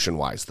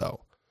solution-wise,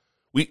 though.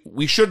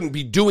 We shouldn't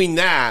be doing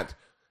that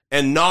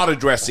and not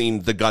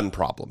addressing the gun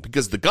problem,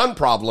 because the gun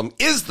problem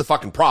is the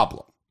fucking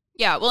problem.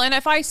 Yeah, well, and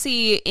if I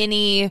see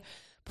any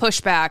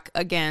pushback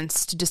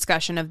against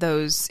discussion of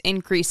those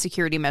increased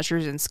security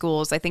measures in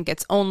schools, I think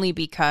it's only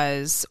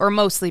because, or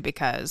mostly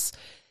because,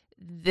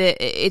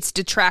 it's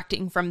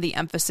detracting from the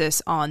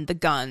emphasis on the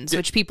guns,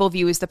 which people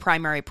view as the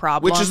primary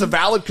problem. Which is a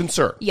valid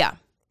concern. Yeah.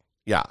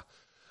 Yeah.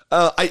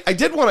 I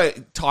did want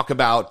to talk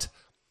about,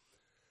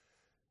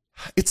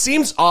 it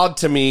seems odd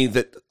to me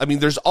that, I mean,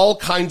 there's all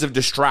kinds of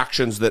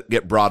distractions that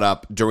get brought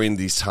up during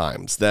these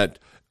times, that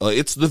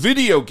it's the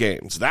video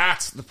games.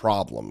 That's the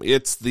problem.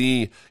 It's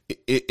the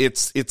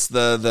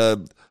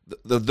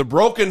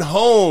broken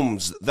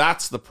homes.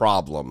 That's the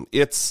problem.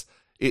 It's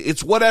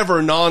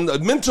whatever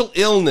mental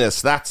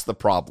illness. That's the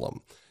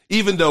problem.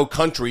 Even though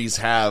countries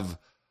have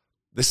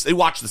this, they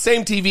watch the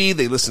same TV,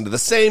 they listen to the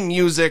same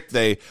music,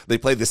 they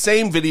play the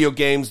same video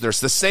games. There's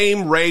the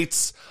same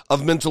rates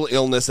of mental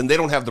illness, and they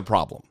don't have the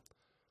problem.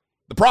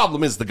 The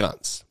problem is the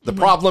guns. The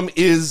problem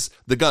is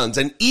the guns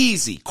and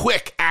easy,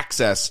 quick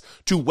access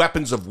to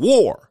weapons of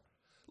war.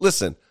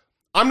 Listen,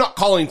 I'm not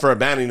calling for a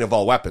banning of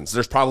all weapons.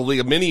 There's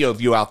probably many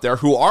of you out there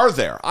who are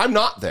there. I'm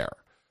not there.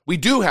 We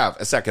do have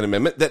a Second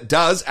Amendment that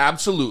does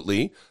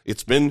absolutely,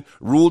 it's been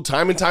ruled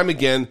time and time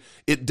again,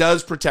 it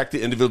does protect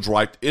the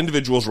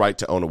individual's right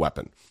to own a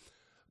weapon.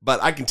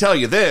 But I can tell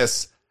you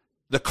this,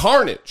 the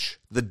carnage,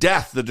 the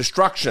death, the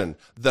destruction,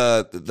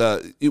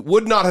 it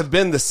would not have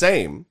been the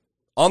same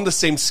on the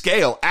same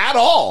scale at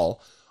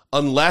all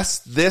unless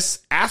this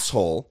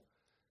asshole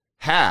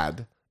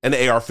had an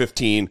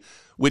AR-15,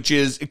 which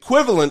is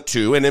equivalent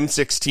to an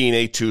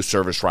M16A2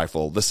 service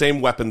rifle, the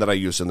same weapon that I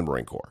use in the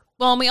Marine Corps.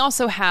 Well, and we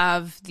also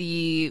have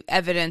the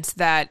evidence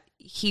that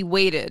he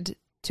waited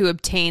to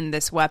obtain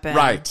this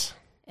weapon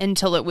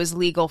until it was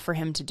legal for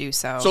him to do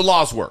so. So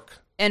laws work.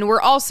 And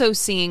we're also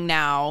seeing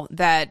now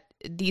that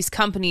these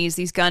companies,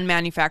 these gun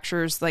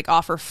manufacturers, like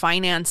offer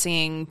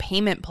financing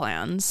payment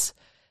plans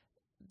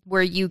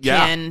where you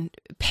can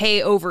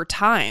pay over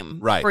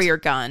time for your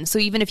gun. So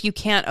even if you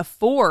can't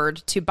afford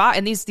to buy,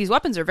 and these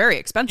weapons are very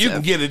expensive. You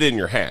can get it in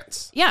your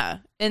hands. Yeah,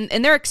 and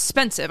they're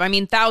expensive. I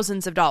mean,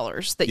 thousands of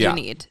dollars that you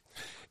need.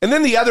 And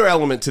then the other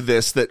element to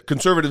this that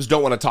conservatives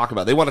don't want to talk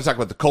about, they want to talk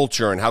about the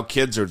culture and how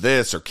kids are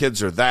this or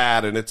kids are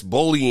that, and it's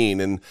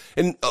bullying, and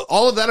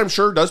all of that I'm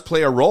sure does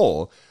play a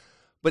role.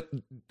 But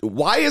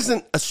why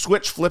isn't a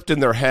switch flipped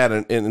in their head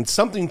and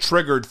something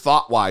triggered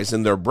thought-wise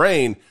in their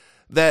brain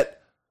that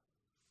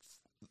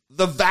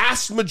the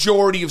vast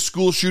majority of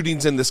school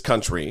shootings in this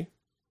country,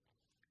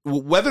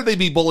 whether they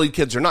be bullied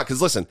kids or not,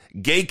 because listen,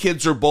 gay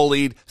kids are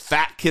bullied,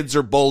 fat kids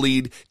are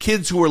bullied,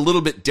 kids who are a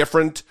little bit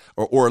different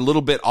or a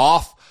little bit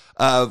off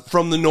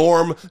from the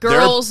norm.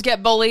 Girls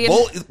get bullied.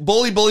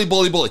 Bully.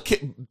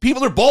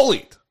 People are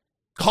bullied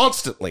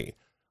constantly.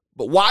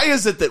 But why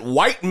is it that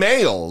white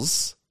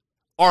males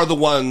are the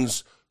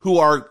ones who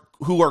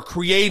are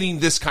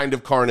creating this kind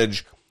of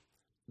carnage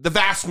the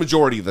vast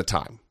majority of the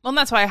time? Well, and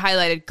that's why I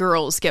highlighted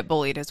girls get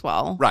bullied as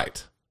well.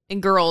 Right.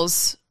 And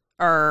girls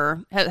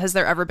has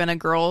there ever been a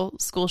girl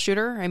school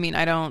shooter? I mean,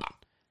 I don't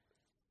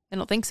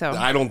think so.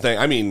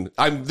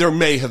 There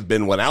may have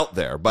been one out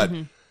there, but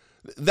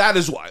that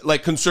is why,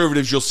 like,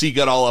 conservatives, you'll see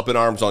get all up in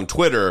arms on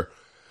Twitter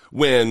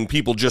when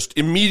people just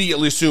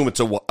immediately assume it's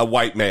a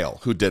white male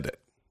who did it.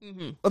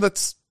 Well,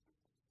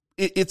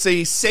 it's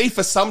a safe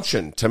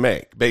assumption to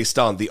make based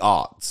on the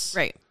odds.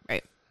 Right.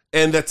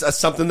 And that's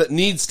something that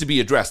needs to be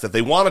addressed. If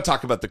they want to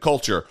talk about the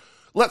culture,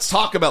 let's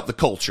talk about the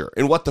culture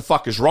and what the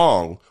fuck is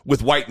wrong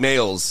with white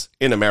males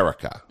in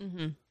America.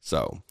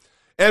 So,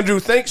 Andrew,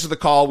 thanks for the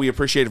call. We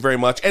appreciate it very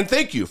much. And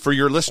thank you for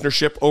your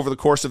listenership over the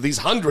course of these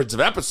hundreds of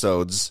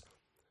episodes.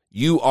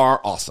 You are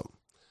awesome.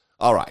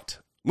 All right,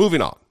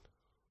 moving on.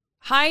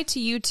 Hi to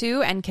you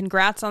too, and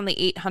congrats on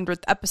the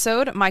 800th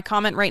episode. My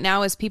comment right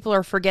now is people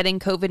are forgetting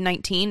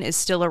COVID-19 is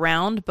still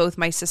around. Both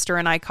my sister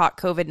and I caught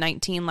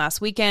COVID-19 last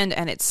weekend,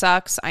 and it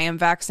sucks. I am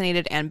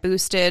vaccinated and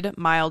boosted,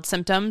 mild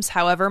symptoms.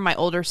 However, my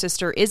older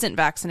sister isn't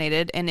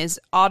vaccinated and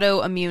is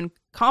autoimmune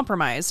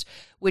compromised,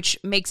 which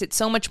makes it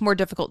so much more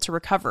difficult to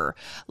recover.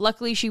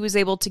 Luckily, she was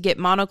able to get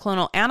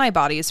monoclonal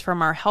antibodies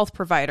from our health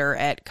provider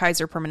at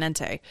Kaiser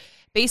Permanente.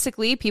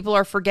 Basically, people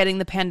are forgetting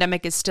the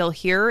pandemic is still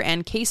here,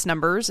 and case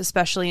numbers,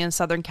 especially in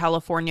Southern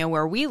California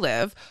where we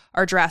live,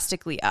 are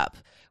drastically up.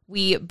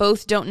 We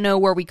both don't know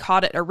where we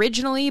caught it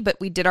originally, but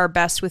we did our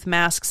best with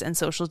masks and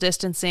social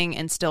distancing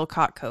and still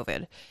caught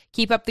COVID.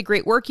 Keep up the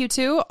great work, you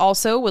two.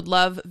 Also, would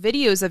love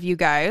videos of you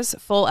guys,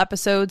 full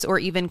episodes, or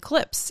even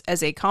clips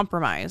as a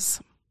compromise.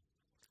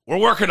 We're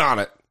working on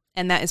it.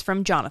 And that is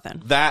from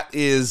Jonathan. That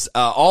is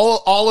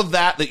all of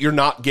that you're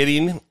not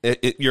getting.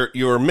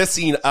 You're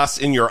missing us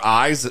in your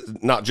eyes,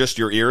 not just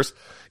your ears,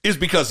 is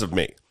because of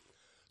me.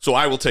 So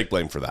I will take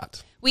blame for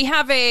that. We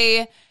have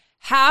a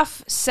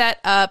half set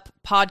up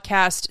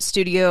podcast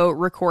studio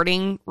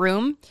recording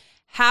room.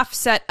 half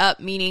set up,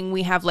 meaning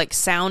we have like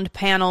sound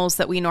panels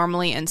that we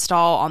normally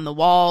install on the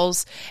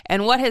walls.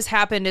 And what has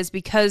happened is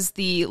because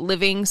the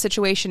living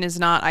situation is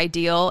not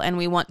ideal and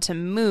we want to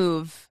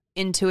move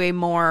into a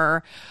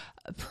more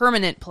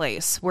permanent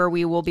place where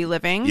we will be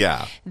living,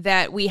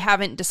 that we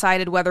haven't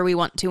decided whether we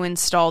want to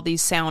install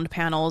these sound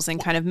panels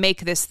and kind of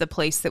make this the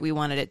place that we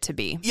wanted it to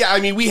be. Yeah, I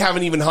mean, we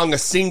haven't even hung a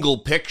single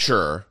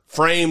picture,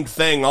 framed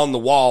thing on the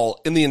wall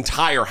in the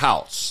entire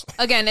house.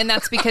 Again, and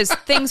that's because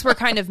things were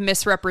kind of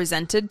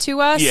misrepresented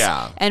to us.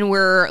 Yeah. And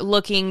we're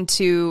looking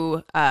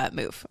to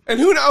move. And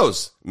who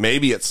knows?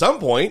 Maybe at some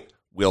point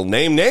we'll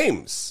name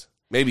names.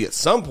 Maybe at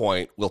some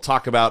point we'll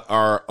talk about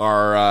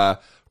our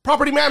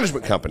property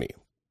management company.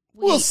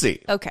 We'll see.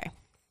 Okay.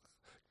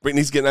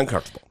 Brittany's getting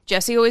uncomfortable.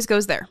 Jesse always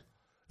goes there.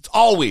 It's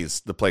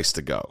always the place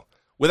to go.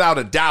 Without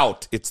a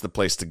doubt, it's the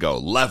place to go.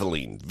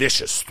 Leveling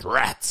vicious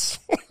threats.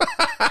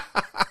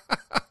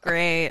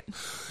 Great.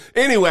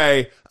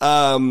 Anyway,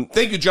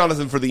 thank you,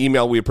 Jonathan, for the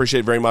email. We appreciate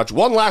it very much.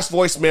 One last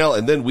voicemail,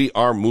 and then we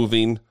are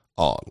moving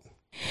on.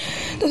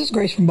 This is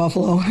Grace from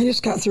Buffalo. I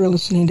just got through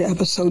listening to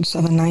episode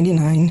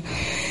 799.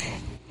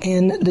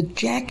 And the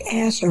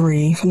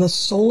jackassery from the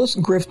soulless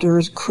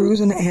grifters, Cruz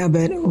and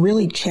Abbott,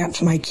 really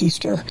chapped my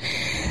keister.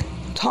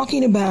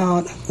 Talking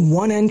about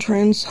one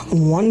entrance,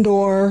 one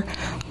door,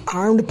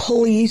 armed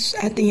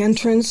police at the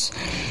entrance.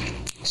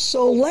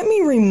 So let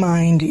me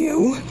remind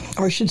you,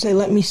 or I should say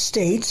let me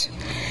state,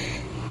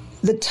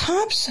 the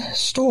Tops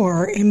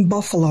store in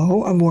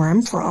Buffalo, of where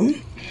I'm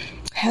from,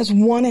 has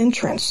one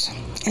entrance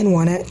and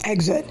one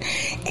exit.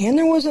 And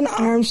there was an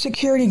armed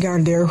security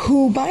guard there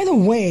who, by the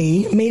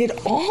way, made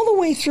it all the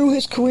way through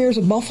his career as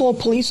a Buffalo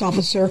police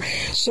officer,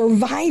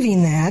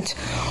 surviving that,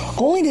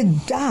 only to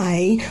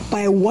die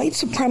by a white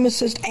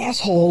supremacist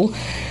asshole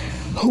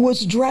who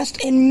was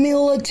dressed in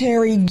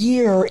military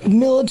gear,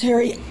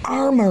 military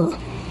armor.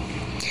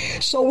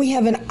 So we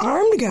have an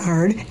armed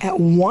guard at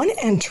one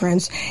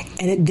entrance,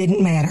 and it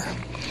didn't matter.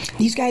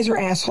 These guys are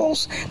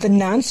assholes. The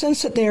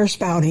nonsense that they are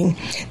spouting,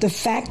 the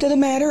fact of the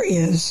matter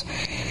is,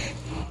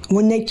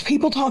 when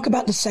people talk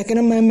about the Second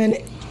Amendment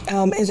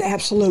is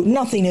absolute,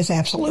 nothing is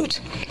absolute.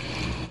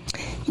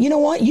 You know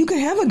what? You can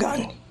have a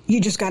gun. You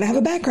just got to have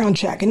a background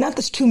check, and not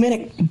this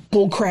 2-minute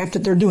bullcrap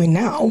that they're doing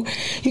now.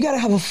 You got to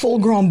have a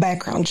full-grown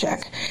background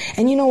check.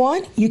 And you know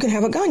what? You can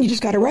have a gun. You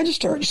just got to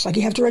register, just like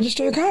you have to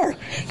register your car.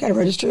 You got to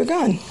register your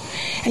gun.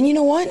 And you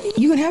know what?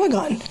 You can have a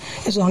gun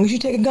as long as you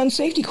take a gun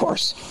safety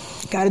course.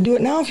 Got to do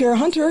it now if you're a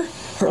hunter,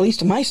 or at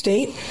least in my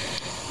state,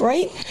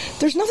 right?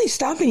 There's nothing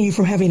stopping you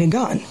from having a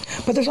gun,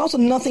 but there's also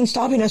nothing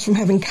stopping us from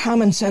having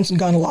common sense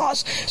gun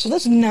laws. So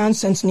this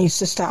nonsense needs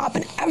to stop,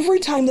 and every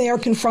time they are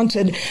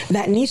confronted,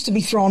 that needs to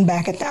be thrown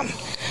back at them.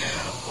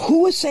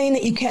 Who is saying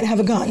that you can't have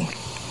a gun?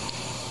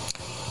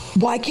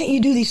 Why can't you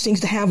do these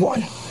things to have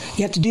one?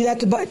 You have to do that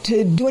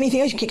to do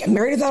anything else. You can't get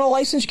married without a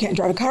license. You can't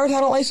drive a car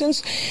without a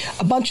license.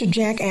 A bunch of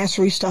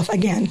jackassery stuff.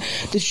 Again,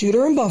 the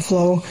shooter in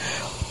Buffalo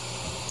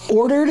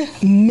ordered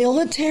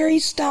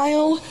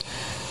military-style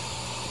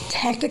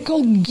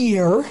tactical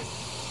gear,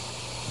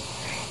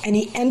 and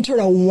he entered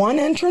a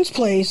one-entrance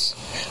place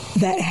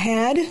that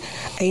had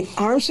an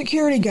armed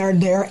security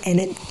guard there, and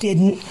it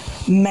didn't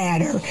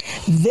matter.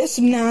 This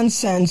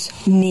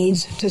nonsense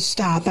needs to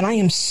stop, and I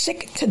am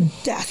sick to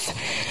death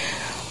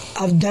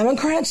of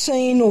Democrats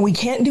saying, well, we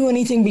can't do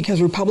anything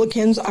because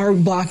Republicans are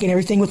blocking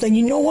everything. Well, then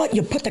you know what?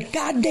 You put the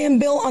goddamn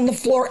bill on the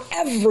floor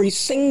every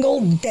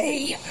single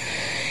day,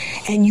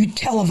 and you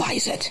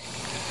televise it.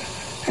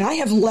 And I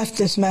have left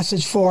this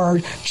message for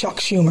Chuck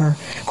Schumer.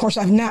 Of course,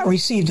 I've not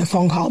received a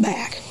phone call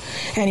back.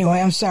 Anyway,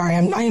 I'm sorry.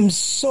 I am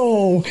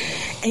so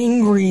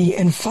angry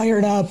and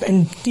fired up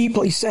and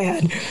deeply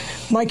sad.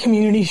 My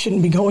community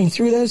shouldn't be going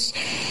through this.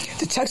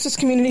 The Texas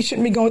community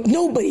shouldn't be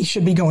nobody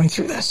should be going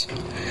through this.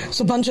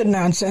 It's a bunch of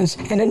nonsense,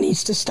 and it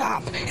needs to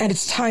stop. And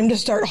it's time to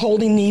start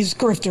holding these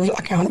grifters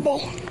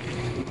accountable.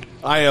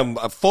 I am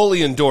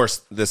fully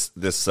endorse this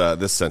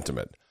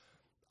sentiment.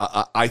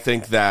 I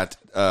think that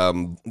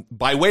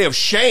by way of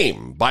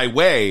shame, by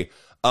way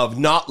of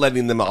not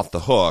letting them off the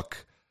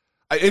hook,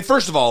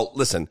 first of all,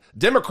 listen,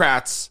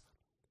 Democrats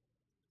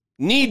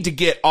need to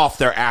get off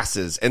their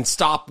asses and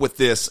stop with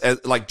this,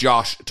 like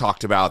Josh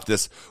talked about,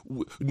 this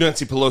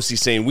Nancy Pelosi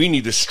saying we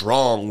need a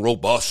strong,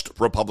 robust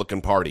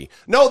Republican Party.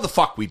 No, the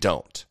fuck we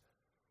don't.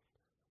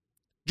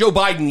 Joe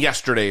Biden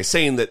yesterday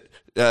saying that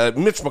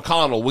Mitch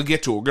McConnell, we're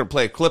going to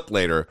play a clip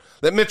later,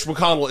 that Mitch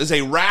McConnell is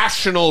a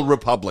rational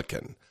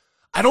Republican.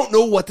 I don't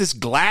know what this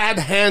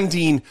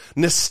glad-handing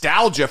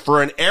nostalgia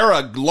for an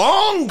era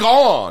long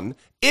gone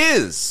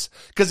is,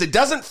 because it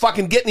doesn't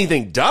fucking get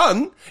anything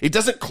done. It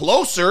doesn't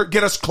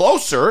get us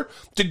closer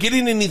to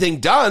getting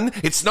anything done.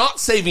 It's not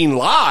saving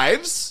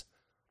lives.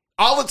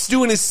 All it's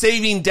doing is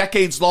saving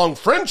decades-long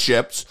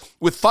friendships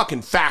with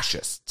fucking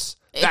fascists.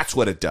 That's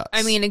what it does.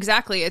 I mean,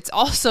 exactly. It's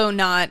also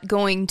not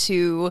going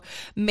to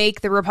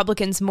make the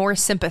Republicans more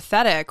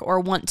sympathetic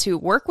or want to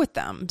work with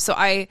them. So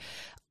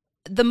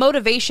the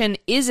motivation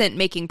isn't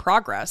making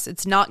progress.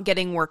 It's not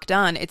getting work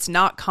done. It's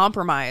not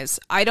compromise.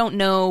 I don't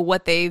know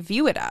what they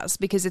view it as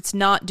because it's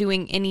not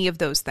doing any of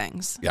those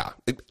things. Yeah,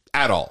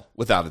 at all,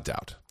 without a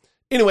doubt.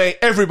 Anyway,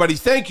 everybody,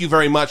 thank you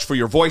very much for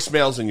your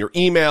voicemails and your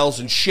emails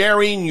and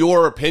sharing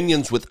your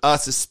opinions with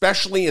us,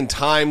 especially in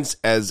times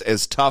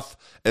as tough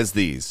as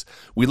these.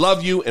 We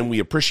love you and we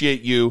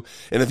appreciate you.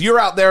 And if you're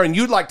out there and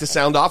you'd like to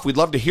sound off, we'd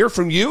love to hear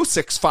from you,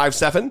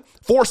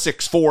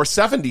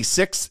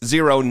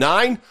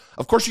 657-464-7609.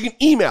 Of course, you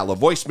can email a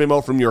voice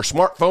memo from your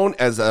smartphone,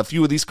 as a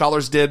few of these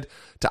callers did,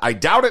 to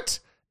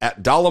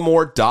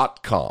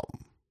idoubt@dollemore.com.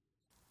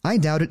 I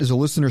Doubt It is a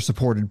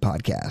listener-supported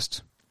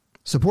podcast.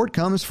 Support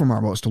comes from our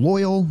most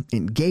loyal,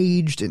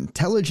 engaged,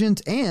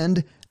 intelligent,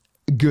 and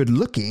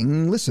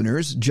good-looking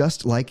listeners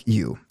just like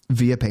you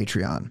via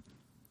Patreon.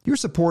 Your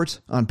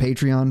support on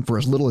Patreon for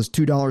as little as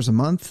 $2 a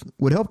month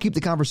would help keep the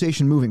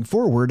conversation moving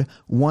forward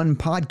one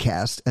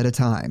podcast at a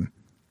time.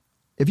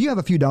 If you have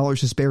a few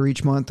dollars to spare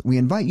each month, we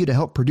invite you to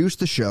help produce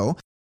the show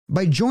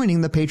by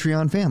joining the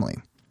Patreon family.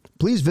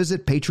 Please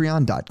visit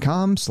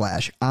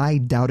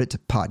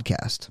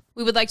patreon.com/IDoubtItPodcast.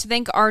 We would like to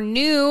thank our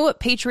new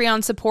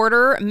Patreon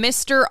supporter,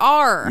 Mr.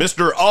 R.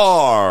 Mr.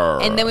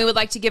 R. And then we would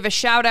like to give a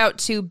shout out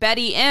to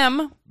Betty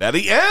M.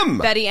 Betty M.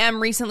 Betty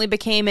M recently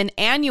became an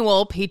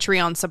annual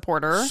Patreon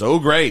supporter. So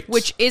great.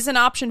 Which is an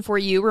option for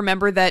you.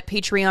 Remember that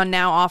Patreon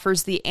now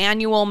offers the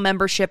annual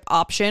membership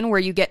option where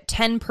you get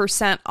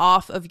 10%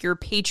 off of your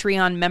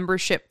Patreon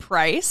membership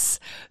price.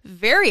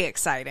 Very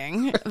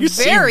exciting.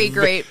 Very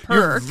great perk.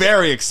 You're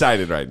very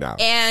excited right now.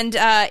 And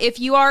if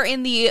you are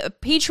in the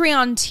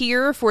Patreon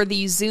tier for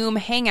the Zoom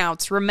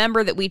Hangouts,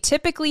 remember that we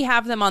typically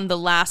have them on the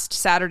last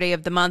Saturday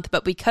of the month,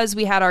 but because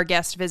we had our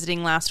guest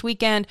visiting last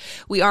weekend,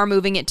 we are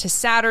moving it to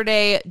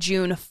Saturday,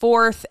 June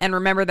 4th. And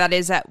remember, that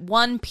is at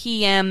 1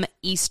 p.m.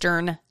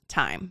 Eastern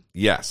time.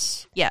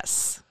 Yes.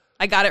 Yes.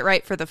 I got it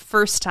right for the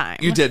first time.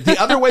 You did. The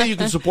other way you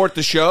can support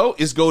the show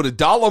is go to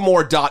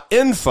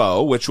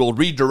dollemore.info, which will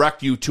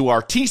redirect you to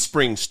our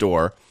Teespring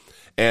store,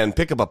 and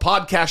pick up a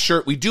podcast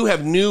shirt. We do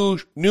have new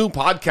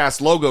podcast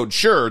logoed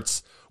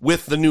shirts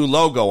with the new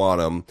logo on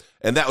them,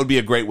 and that would be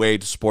a great way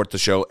to support the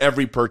show.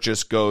 Every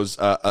purchase goes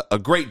a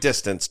great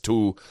distance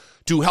to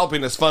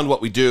helping us fund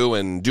what we do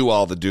and do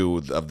all the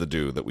do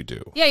that we do.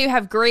 Yeah, you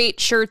have great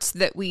shirts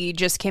that we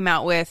just came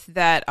out with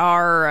that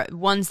are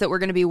ones that we're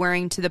going to be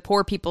wearing to the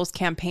Poor People's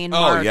Campaign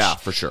March. Oh, yeah,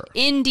 for sure.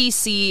 In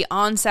D.C.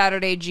 on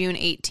Saturday, June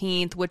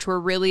 18th, which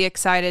we're really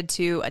excited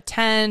to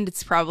attend.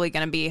 It's probably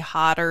going to be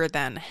hotter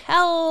than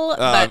hell.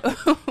 But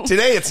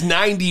today it's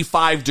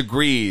 95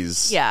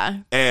 degrees. Yeah.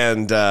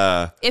 And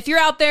if you're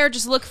out there,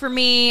 just look for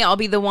me. I'll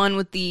be the one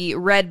with the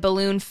red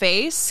balloon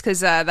face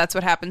because that's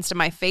what happens to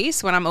my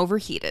face when I'm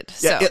overheated.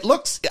 Yeah, so. It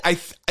looks, I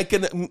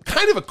can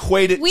kind of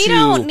equate it we to... We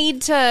don't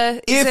need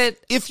to...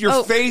 If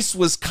your face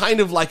was kind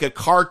of like a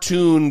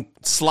cartoon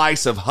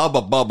slice of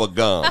Hubba Bubba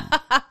gum.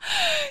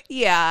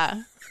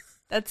 Yeah.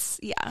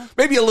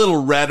 Maybe a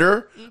little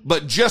redder,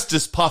 but just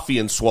as puffy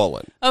and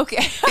swollen.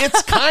 Okay.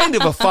 It's kind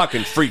of a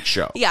fucking freak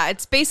show. Yeah,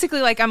 it's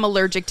basically like I'm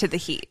allergic to the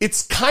heat.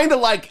 It's kind of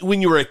like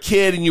when you were a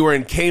kid and you were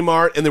in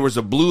Kmart and there was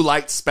a blue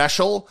light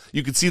special.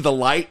 You could see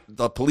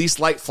the police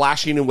light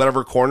flashing in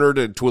whatever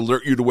corner to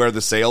alert you to where the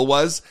sale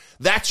was.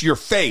 That's your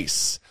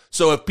face.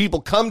 So if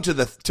people come to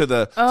the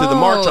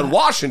March on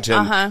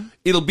Washington,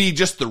 it'll be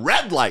just the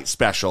red light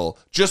special.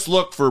 Just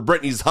look for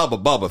Brittany's Hubba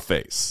Bubba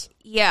face.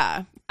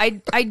 Yeah.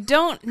 I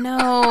don't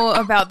know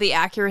about the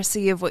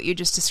accuracy of what you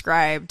just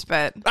described,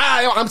 but...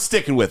 I'm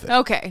sticking with it.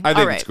 Okay. I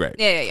think it's great.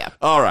 Yeah.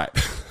 All right.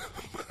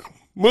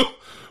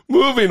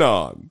 Moving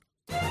on.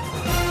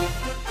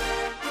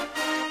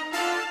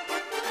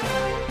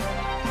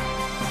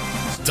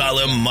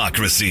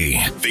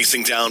 Dollemocracy.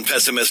 Facing down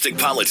pessimistic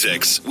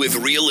politics with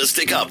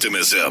realistic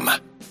optimism.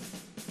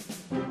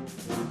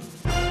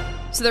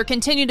 So there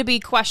continue to be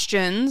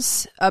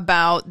questions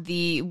about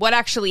what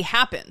actually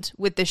happened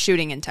with this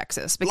shooting in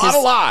Texas. Because a lot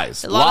of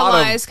lies. A lot of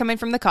lies coming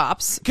from the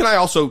cops. Can I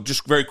also,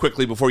 just very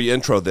quickly before you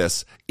intro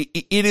this,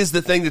 it is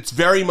the thing that's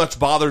very much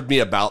bothered me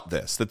about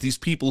this, that these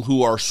people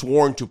who are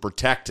sworn to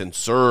protect and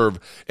serve,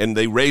 and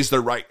they raise their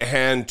right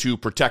hand to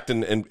protect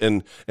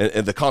and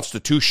the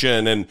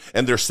Constitution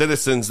and their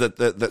citizens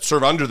that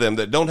serve under them,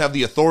 that don't have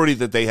the authority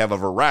that they have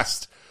of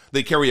arrest.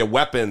 They carry a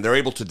weapon. They're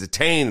able to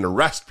detain and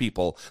arrest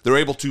people. They're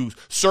able to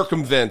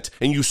circumvent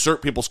and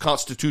usurp people's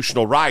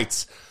constitutional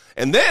rights.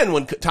 And then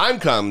when time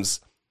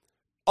comes,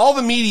 all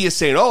the media is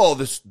saying,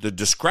 the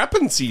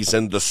discrepancies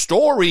and the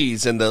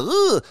stories and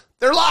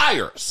they're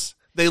liars.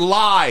 They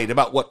lied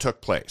about what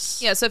took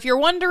place. Yeah, so if you're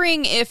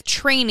wondering if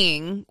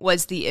training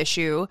was the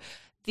issue,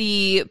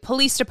 the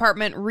police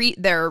department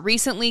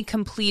recently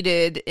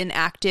completed an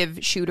active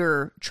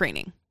shooter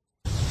training.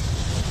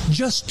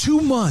 Just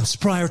 2 months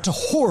prior to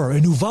horror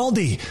in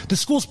Uvalde, the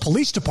school's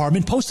police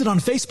department posted on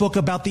Facebook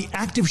about the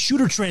active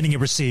shooter training it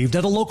received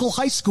at a local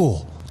high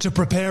school to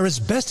prepare as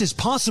best as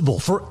possible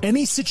for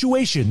any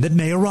situation that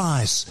may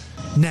arise.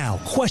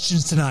 Now,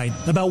 questions tonight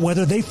about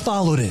whether they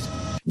followed it.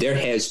 There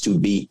has to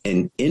be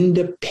an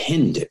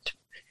independent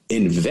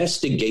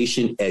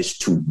investigation as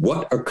to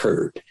what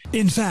occurred.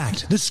 In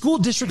fact, the school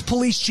district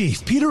police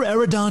chief, Peter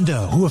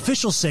Arredondo, who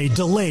officials say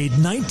delayed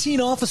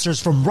 19 officers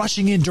from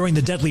rushing in during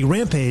the deadly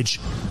rampage,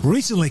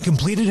 recently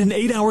completed an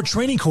 8-hour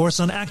training course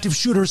on active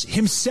shooters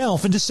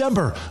himself in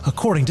December,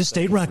 according to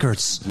state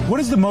records. What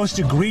is the most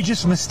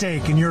egregious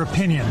mistake, in your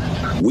opinion?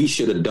 We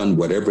should have done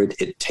whatever it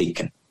had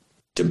taken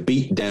to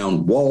beat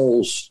down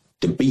walls,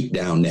 to beat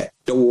down that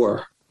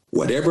door,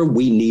 whatever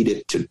we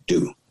needed to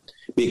do,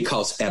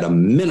 because at a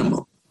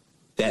minimum,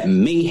 that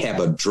may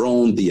have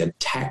drawn the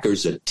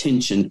attacker's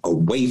attention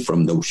away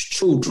from those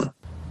children.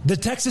 The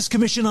Texas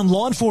Commission on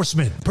Law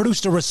Enforcement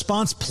produced a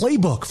response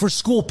playbook for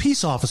school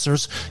peace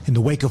officers in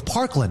the wake of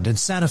Parkland and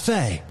Santa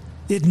Fe.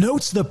 It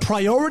notes the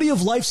priority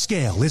of life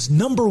scale is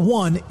number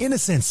 1,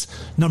 innocence,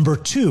 number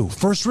 2,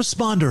 first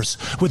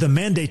responders, with a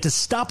mandate to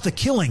stop the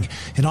killing.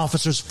 An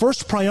officer's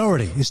first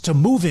priority is to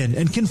move in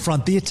and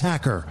confront the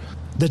attacker.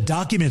 The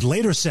document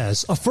later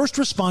says a first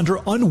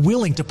responder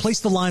unwilling to place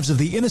the lives of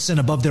the innocent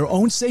above their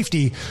own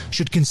safety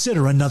should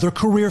consider another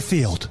career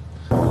field.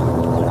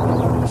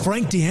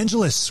 Frank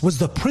DeAngelis was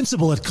the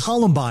principal at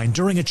Columbine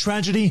during a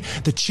tragedy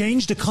that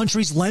changed the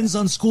country's lens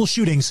on school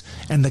shootings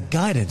and the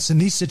guidance in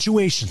these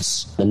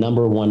situations. The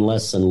number one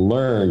lesson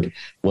learned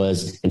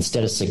was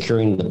instead of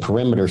securing the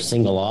perimeter,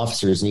 single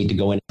officers need to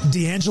go in.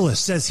 DeAngelis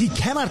says he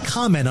cannot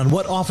comment on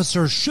what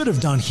officers should have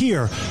done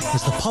here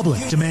as the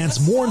public demands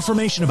more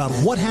information about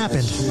what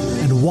happened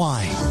and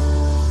why.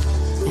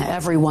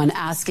 Everyone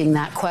asking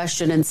that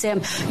question. And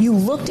Sam, you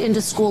looked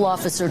into school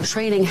officer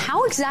training.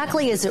 How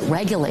exactly is it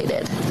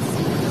regulated?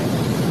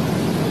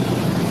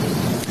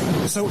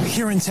 So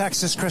here in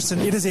Texas,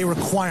 Kristen, it is a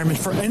requirement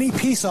for any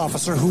peace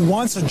officer who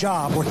wants a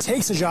job or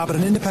takes a job at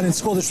an independent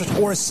school district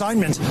or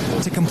assignment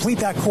to complete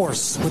that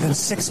course within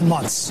 6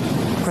 months.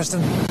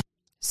 Kristen?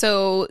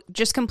 So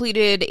just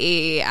completed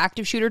a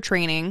active shooter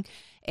training,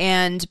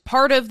 and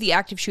part of the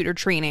active shooter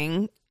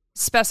training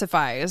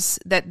specifies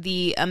that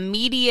the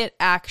immediate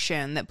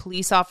action that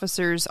police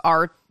officers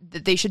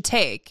that they should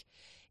take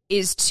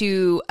is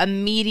to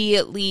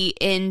immediately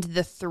end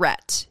the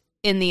threat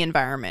in the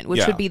environment,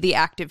 which would be the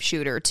active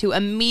shooter, to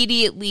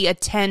immediately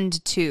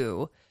attend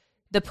to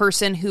the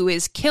person who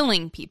is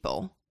killing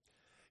people.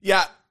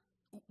 Yeah,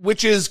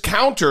 which is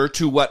counter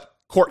to what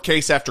court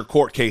case after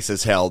court case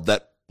has held,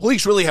 that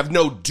police really have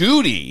no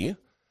duty,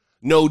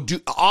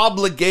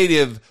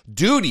 obligative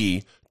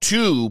duty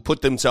to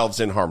put themselves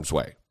in harm's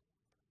way.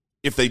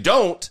 If they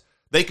don't,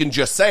 they can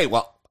just say,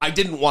 well, I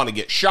didn't want to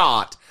get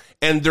shot,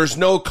 and there's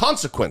no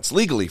consequence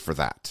legally for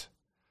that.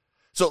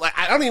 So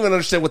I don't even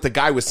understand what the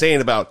guy was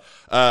saying about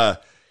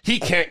he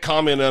can't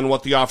comment on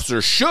what the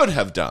officer should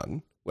have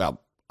done.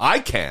 Well, I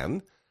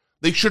can.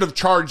 They should have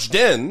charged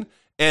in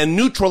and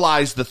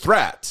neutralized the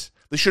threat.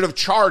 They should have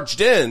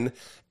charged in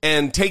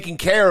and taken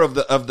care of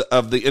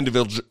the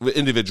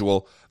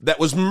individual that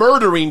was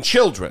murdering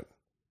children,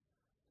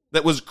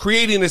 that was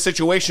creating a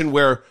situation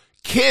where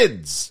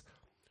kids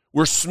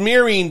were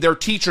smearing their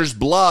teacher's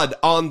blood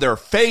on their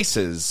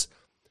faces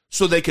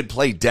so they could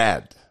play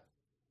dead.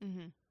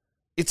 Mm-hmm.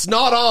 It's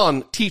not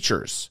on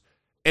teachers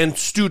and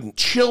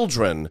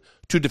children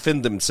to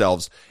defend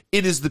themselves.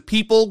 It is the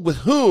people with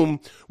whom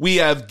we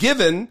have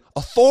given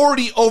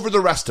authority over the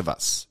rest of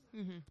us.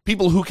 Mm-hmm.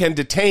 People who can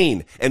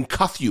detain and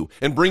cuff you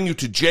and bring you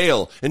to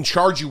jail and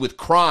charge you with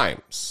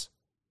crimes.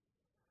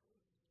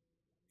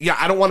 Yeah,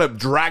 I don't want to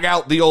drag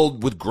out the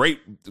old, with great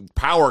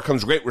power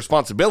comes great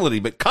responsibility,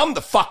 but come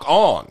the fuck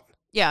on.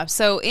 Yeah,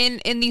 so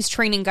in these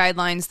training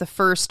guidelines, the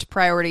first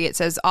priority, it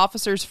says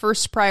officers'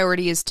 first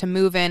priority is to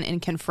move in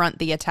and confront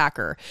the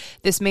attacker.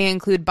 This may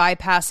include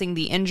bypassing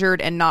the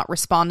injured and not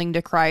responding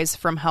to cries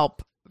for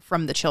help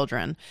from the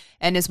children.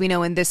 And as we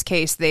know in this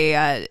case,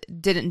 they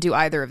didn't do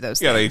either of those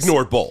things. Yeah, they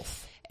ignored both.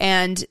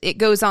 And it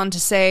goes on to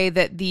say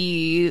that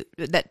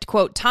that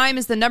quote, time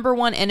is the number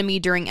one enemy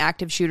during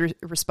active shooter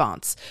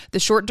response.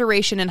 The short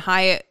duration and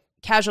high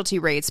casualty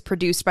rates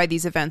produced by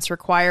these events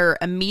require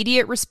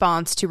immediate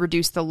response to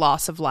reduce the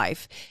loss of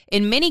life.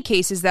 In many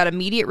cases, that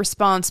immediate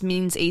response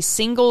means a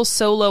single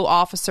solo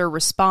officer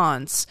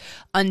response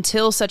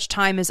until such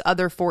time as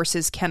other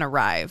forces can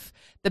arrive.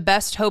 The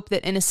best hope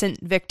that innocent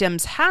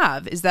victims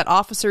have is that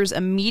officers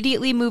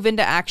immediately move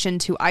into action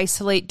to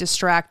isolate,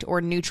 distract,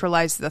 or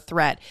neutralize the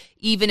threat,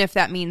 even if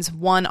that means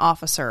one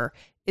officer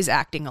is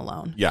acting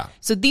alone. Yeah.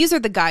 So these are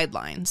the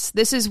guidelines.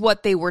 This is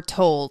what they were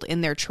told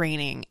in their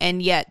training.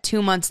 And yet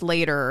 2 months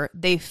later,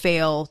 they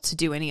fail to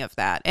do any of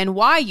that. And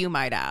why, you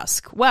might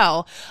ask?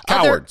 Well,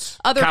 cowards.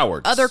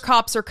 Other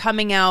cops are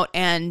coming out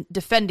and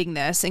defending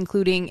this,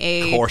 including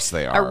of course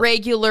they are. A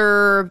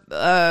regular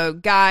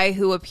guy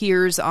who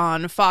appears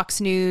on Fox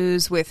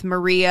News with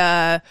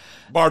Maria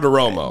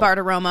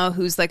Bartiromo,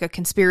 who's like a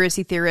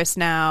conspiracy theorist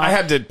now. I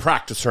had to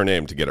practice her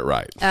name to get it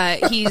right.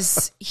 He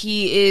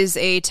is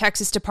a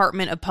Texas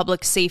Department of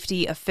Public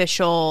Safety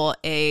official,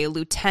 a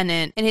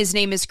lieutenant, and his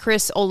name is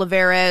Chris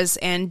Olivares.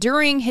 And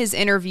during his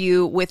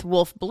interview with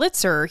Wolf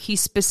Blitzer, he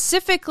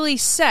specifically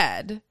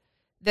said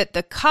that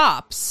the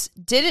cops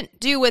didn't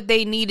do what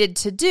they needed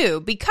to do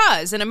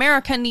because, and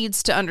America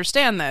needs to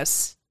understand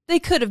this they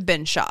could have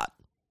been shot.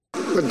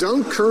 But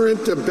don't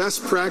current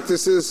best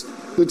practices,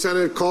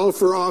 Lieutenant, call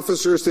for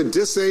officers to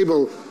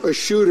disable a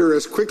shooter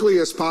as quickly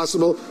as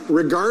possible,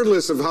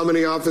 regardless of how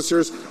many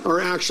officers are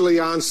actually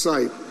on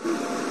site?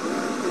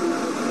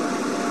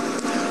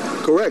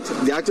 Correct.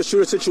 The active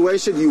shooter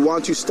situation, you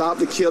want to stop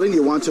the killing,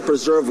 you want to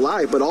preserve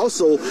life, but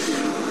also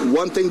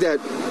one thing that,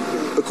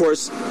 of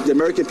course, the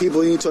American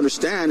people need to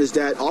understand is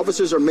that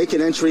officers are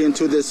making entry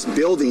into this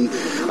building.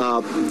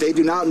 They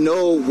do not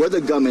know where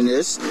the gunman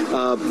is.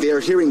 They are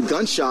hearing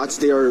gunshots.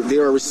 They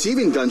are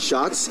receiving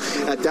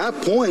gunshots. At that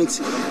point,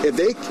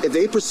 if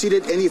they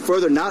proceeded any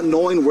further, not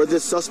knowing where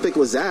this suspect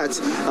was at,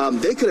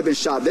 they could have been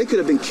shot. They could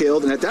have been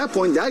killed. And at that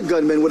point, that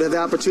gunman would have the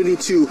opportunity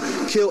to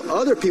kill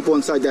other people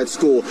inside that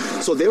school.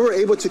 So they were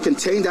able to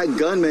contain that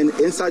gunman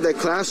inside that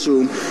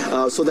classroom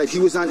so that he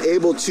was not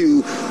able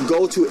to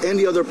go to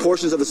any other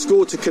portions of the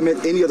school to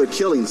commit any other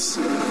killings.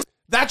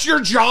 That's your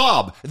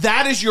job.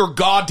 That is your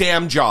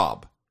goddamn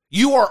job.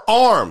 You are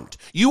armed.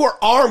 You are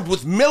armed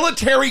with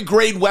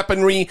military-grade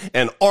weaponry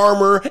and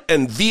armor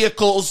and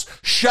vehicles.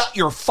 Shut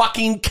your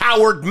fucking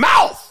coward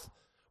mouth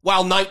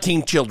while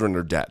 19 children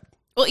are dead.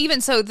 Well,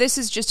 even so, this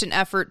is just an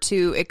effort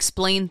to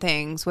explain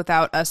things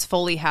without us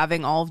fully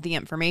having all of the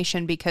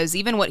information, because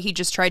even what he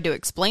just tried to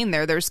explain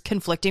there's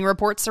conflicting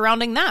reports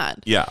surrounding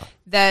that. Yeah.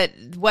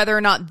 That whether or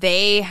not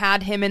they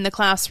had him in the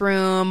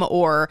classroom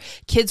or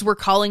kids were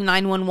calling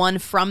 911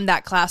 from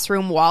that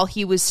classroom while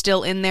he was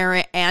still in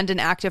there and an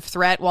active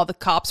threat, while the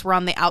cops were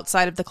on the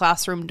outside of the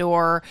classroom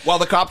door. While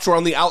the cops were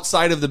on the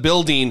outside of the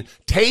building,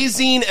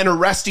 tasing and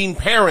arresting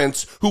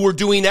parents who were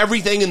doing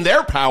everything in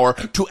their power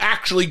to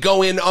actually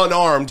go in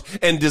unarmed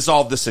and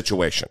dissolve the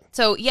situation.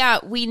 So, yeah,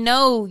 we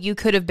know you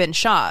could have been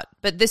shot,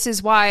 but this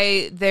is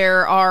why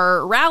there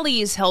are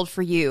rallies held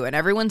for you, and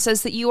everyone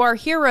says that you are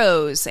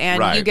heroes,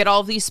 and you get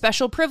all these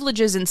special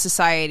privileges in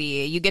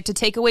society. You get to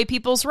take away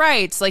people's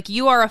rights. Like,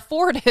 you are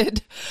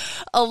afforded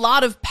a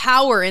lot of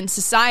power in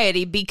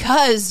society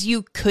because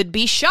you could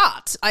be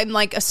shot. I'm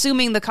like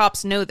assuming the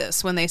cops know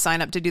this when they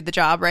sign up to do the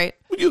job, right?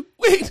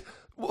 Wait,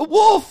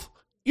 Wolf,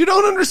 you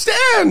don't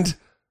understand.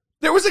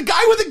 There was a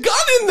guy with a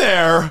gun in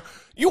there.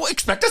 You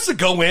expect us to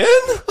go in?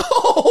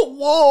 Oh,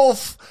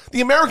 Wolf. The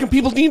American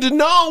people need to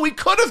know we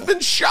could have been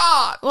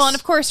shot. Well, and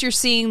of course you're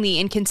seeing the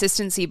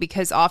inconsistency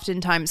because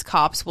oftentimes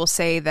cops will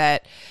say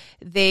that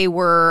they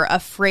were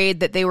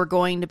afraid that they were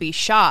going to be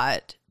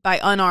shot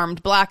by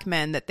unarmed black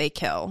men that they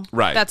kill.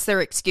 Right. That's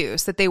their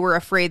excuse, that they were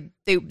afraid,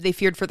 they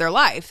feared for their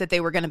life, that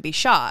they were going to be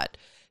shot.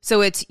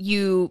 So it's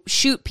you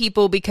shoot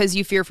people because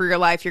you fear for your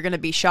life, you're going to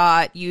be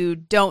shot. You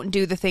don't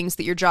do the things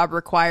that your job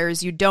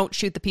requires. You don't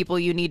shoot the people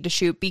you need to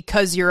shoot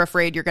because you're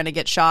afraid you're going to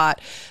get shot.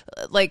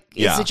 Like,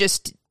 is it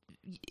just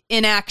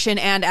inaction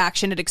and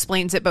action? It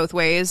explains it both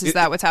ways. Is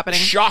that what's happening?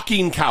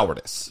 Shocking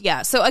cowardice.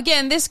 Yeah. So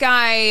again, this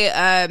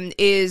guy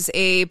is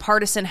a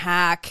partisan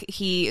hack.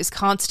 He is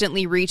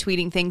constantly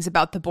retweeting things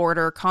about the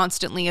border,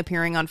 constantly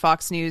appearing on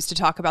Fox News to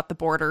talk about the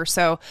border.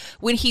 So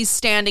when he's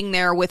standing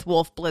there with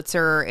Wolf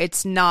Blitzer,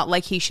 it's not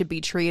like he should be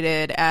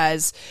treated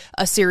as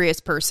a serious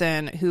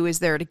person who is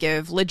there to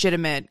give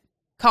legitimate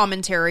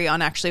commentary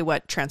on actually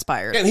what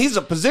transpired. And he's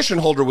a position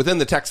holder within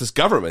the Texas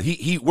government.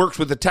 He works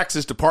with the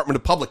Texas Department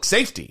of Public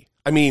Safety.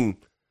 I mean,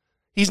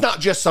 he's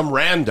not just some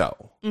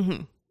rando.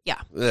 Mm-hmm.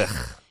 Yeah.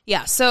 Ugh.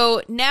 Yeah.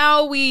 So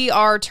now we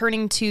are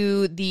turning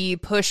to the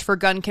push for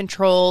gun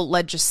control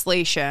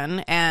legislation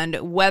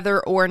and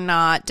whether or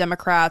not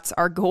Democrats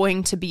are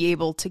going to be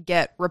able to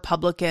get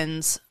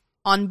Republicans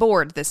on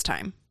board this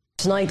time.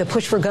 Tonight, the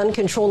push for gun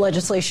control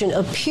legislation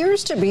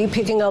appears to be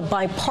picking up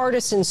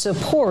bipartisan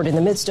support in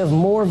the midst of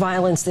more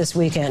violence this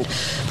weekend.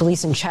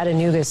 Police in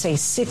Chattanooga say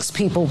 6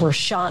 people were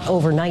shot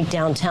overnight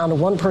downtown.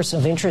 1 person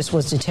of interest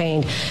was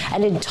detained.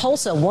 And in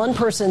Tulsa, 1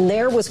 person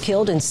there was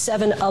killed and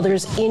 7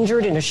 others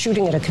injured in a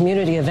shooting at a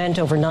community event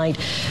overnight.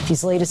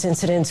 These latest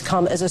incidents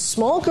come as a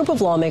small group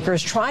of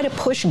lawmakers try to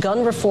push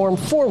gun reform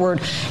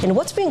forward in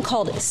what's being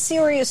called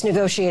serious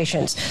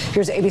negotiations.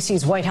 Here's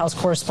ABC's White House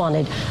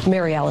correspondent,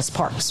 Mary Alice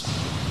Parks.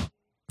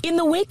 In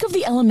the wake of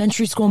the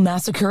elementary school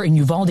massacre in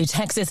Uvalde,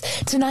 Texas,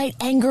 tonight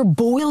anger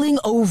boiling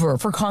over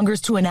for Congress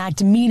to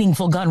enact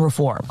meaningful gun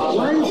reform.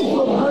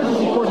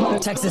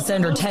 Texas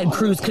Senator Ted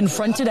Cruz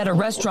confronted at a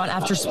restaurant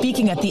after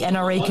speaking at the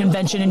NRA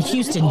convention in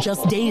Houston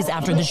just days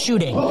after the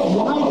shooting.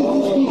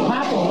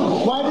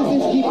 Why does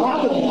this keep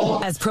happening?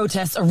 As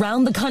protests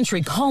around the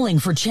country calling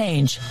for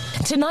change.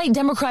 Tonight,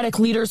 Democratic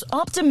leaders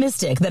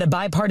optimistic that a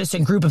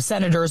bipartisan group of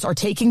senators are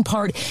taking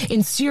part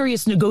in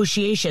serious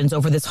negotiations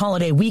over this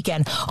holiday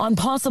weekend on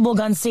possible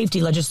gun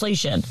safety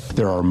legislation.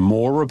 There are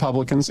more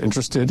Republicans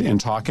interested in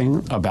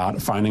talking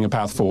about finding a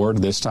path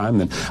forward this time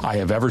than I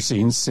have ever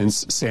seen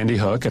since Sandy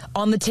Hook.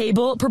 On the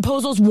table,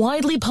 proposals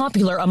widely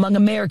popular among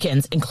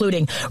Americans,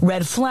 including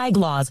red flag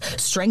laws,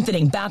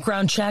 strengthening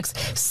background checks,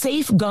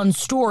 safe gun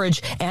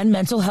storage, and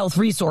mental health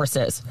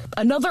resources.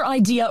 Another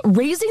idea,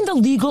 raising the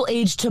legal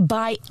age to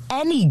buy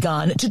any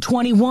gun to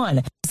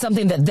 21.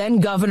 something that then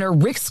Governor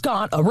Rick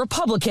Scott, a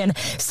Republican,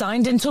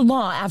 signed into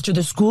law after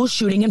the school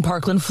shooting in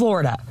Parkland,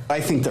 Florida. I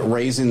think that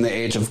raising the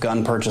age of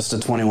gun purchase to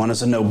 21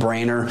 is a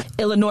no-brainer.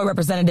 Illinois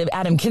Representative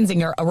Adam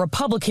Kinzinger, a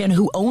Republican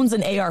who owns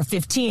an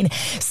AR-15,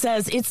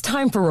 says it's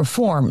time for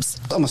reforms.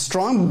 I'm a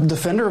strong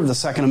defender of the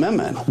Second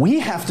Amendment. We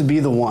have to be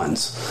the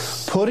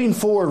ones putting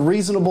forward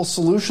reasonable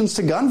solutions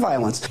to gun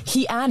violence.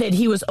 He added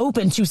he was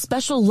open to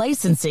special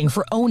licensing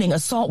for owning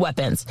assault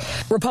weapons.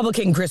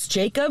 Republican Chris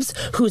Jacobs,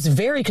 whose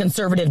very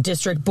conservative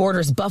district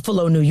borders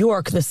Buffalo, New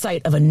York, the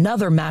site of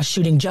another mass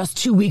shooting just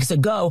 2 weeks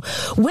ago,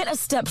 went a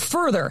step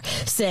further,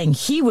 saying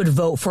he would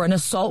vote for an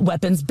assault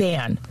weapons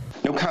ban.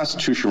 No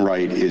constitutional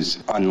right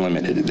is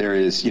unlimited. There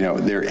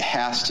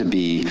has to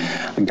be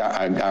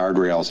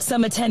guardrails.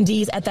 Some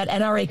attendees at that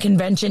NRA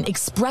convention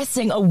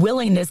expressing a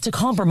willingness to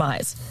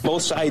compromise.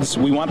 Both sides,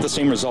 we want the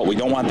same result. We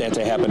don't want that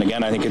to happen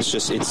again. I think it's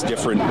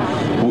different.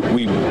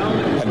 We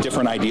have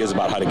different ideas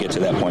about how to get to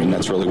that point, and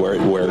that's really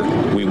where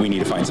we need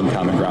to find some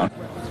common ground.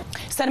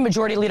 Senate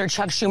Majority Leader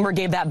Chuck Schumer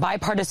gave that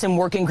bipartisan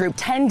working group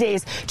 10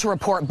 days to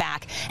report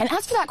back. And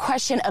as for that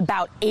question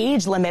about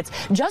age limits,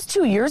 just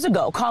 2 years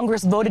ago,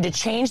 Congress voted to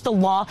change the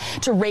law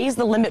to raise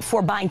the limit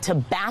for buying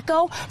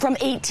tobacco from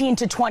 18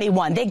 to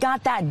 21. They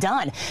got that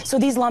done. So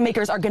these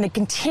lawmakers are going to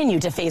continue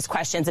to face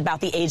questions about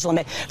the age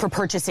limit for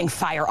purchasing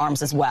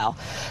firearms as well.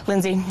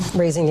 Lindsay?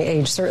 Raising the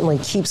age certainly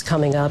keeps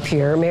coming up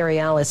here. Mary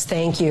Alice,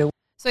 thank you.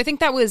 So I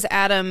think that was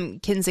Adam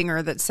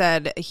Kinzinger that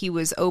said he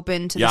was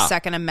open to the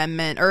Second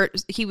Amendment, or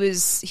he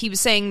was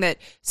saying that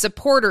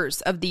supporters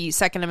of the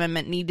Second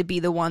Amendment need to be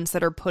the ones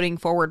that are putting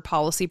forward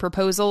policy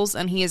proposals,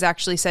 and he has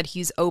actually said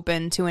he's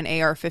open to an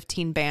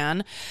AR-15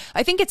 ban.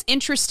 I think it's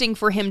interesting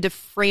for him to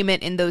frame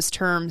it in those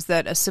terms,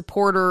 that a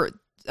supporter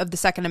of the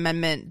Second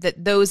Amendment,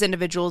 that those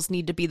individuals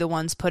need to be the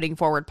ones putting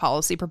forward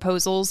policy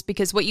proposals,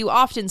 because what you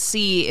often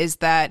see is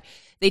that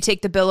they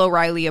take the Bill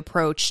O'Reilly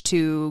approach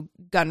to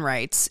gun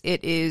rights.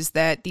 It is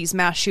that these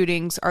mass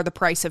shootings are the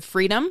price of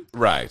freedom.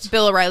 Right.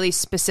 Bill O'Reilly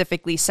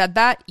specifically said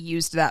that,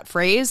 used that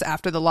phrase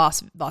after the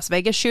Las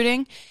Vegas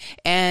shooting.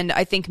 And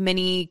I think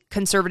many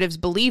conservatives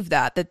believe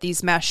that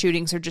these mass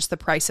shootings are just the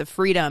price of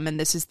freedom, and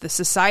this is the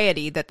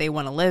society that they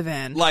want to live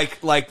in. Like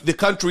the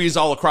countries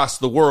all across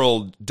the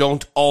world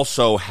don't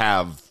also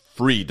have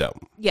freedom.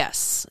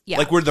 Yes. Yeah.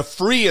 Like we're the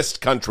freest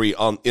country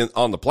on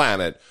the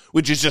planet,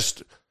 which is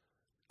just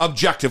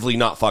objectively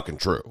not fucking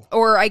true.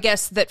 Or I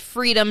guess that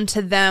freedom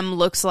to them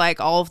looks like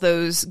all of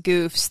those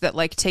goofs that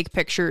like take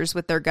pictures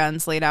with their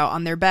guns laid out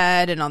on their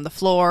bed and on the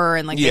floor,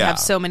 and like they have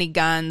so many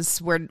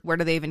guns. Where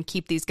do they even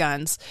keep these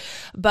guns?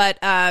 But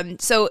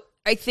so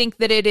I think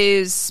that it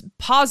is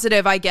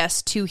positive, I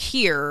guess, to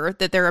hear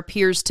that there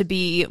appears to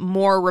be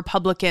more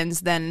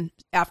Republicans than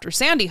after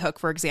Sandy Hook,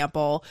 for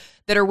example,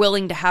 that are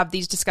willing to have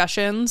these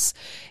discussions.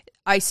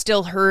 I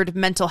still heard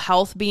mental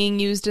health being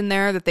used in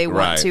there, that they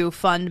want to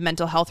fund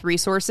mental health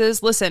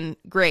resources. Listen,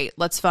 great,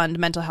 let's fund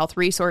mental health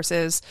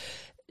resources,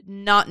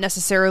 not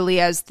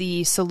necessarily as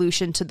the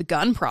solution to the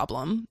gun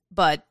problem,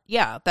 but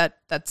yeah,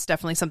 that's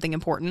definitely something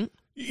important.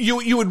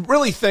 You would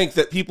really think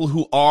that people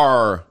who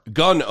are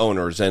gun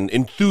owners and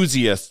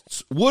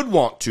enthusiasts would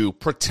want to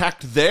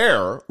protect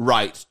their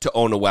right to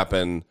own a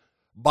weapon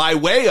by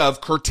way of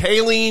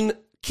keeping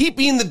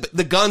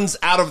the guns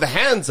out of the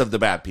hands of the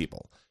bad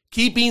people.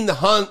 Keeping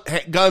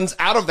the guns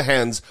out of the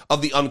hands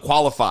of the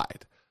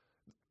unqualified.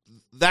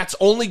 That's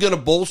only going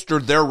to bolster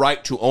their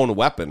right to own a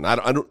weapon.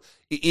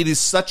 It is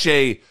such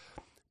the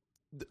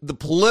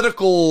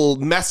political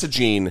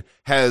messaging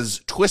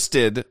has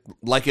twisted,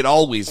 like it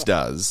always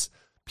does,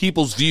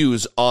 people's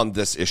views on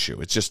this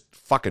issue. It's just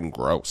fucking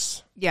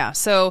gross. Yeah,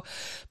 so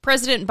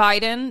President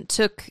Biden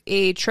took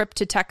a trip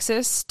to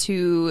Texas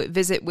to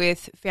visit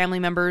with family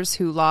members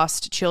who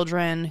lost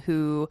children,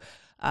 who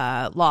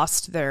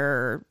lost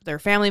their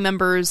family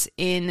members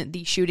in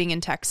the shooting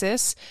in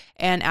Texas.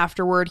 And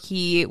afterward,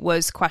 he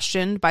was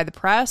questioned by the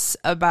press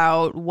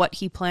about what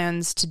he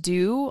plans to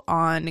do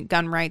on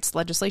gun rights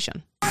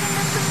legislation. I've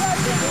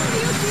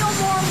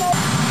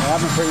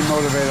been pretty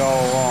motivated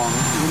all along.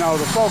 You know,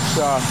 the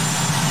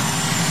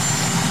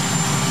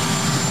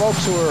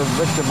folks who were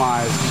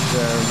victimized,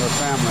 their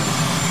families,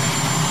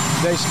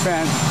 they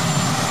spent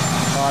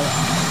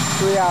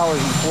 3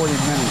 hours and 40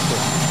 minutes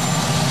with me.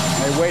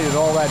 They waited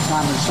all that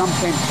time, and some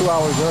came 2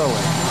 hours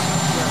early.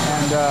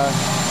 And the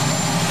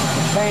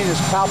pain is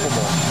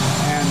palpable,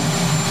 and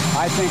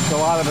I think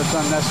a lot of it's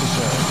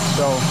unnecessary.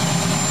 So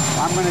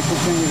I'm going to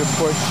continue to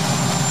push,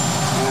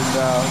 and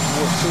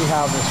we'll see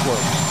how this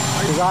works.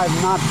 Because I've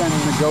not been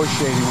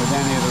negotiating with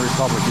any of the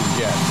Republicans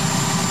yet.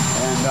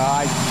 And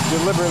I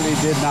deliberately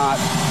did not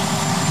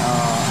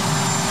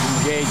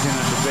engage in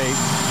a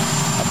debate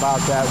about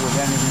that with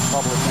any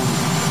Republicans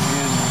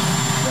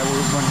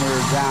when we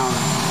were down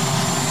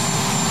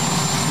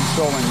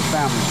consoling the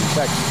families in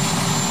Texas.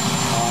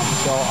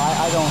 So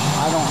I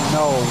don't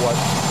know what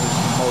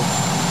is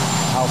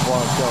how far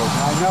it goes.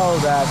 I know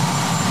that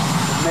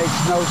it makes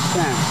no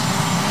sense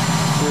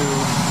to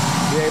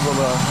be able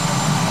to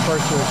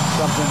purchase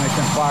something that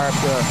can fire up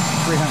to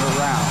 300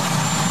 rounds.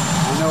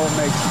 I know it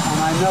makes, and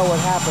I know what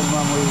happened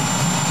when we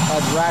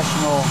had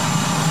rational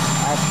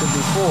action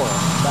before,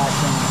 back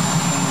in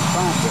the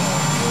crime bill,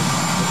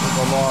 which was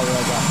the law that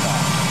I got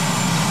passed.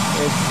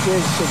 It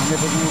did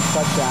significantly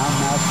cut down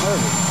mass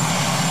murder.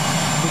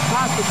 The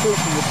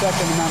Constitution, the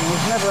Second Amendment,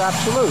 was never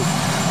absolute.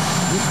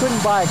 You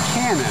couldn't buy a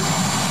cannon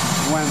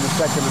when the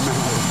Second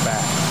Amendment was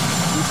passed.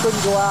 You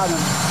couldn't go out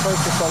and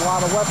purchase a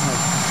lot of weaponry.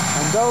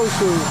 And those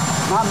who,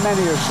 not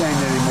many are saying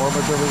it anymore,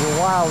 but there was a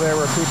while there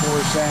where people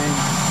were saying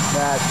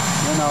that,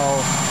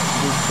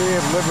 the tree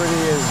of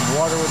liberty is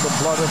water with the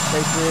blood of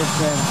patriots,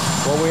 and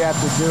what we have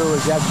to do is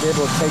you have to be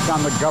able to take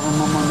on the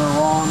government when they're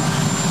wrong.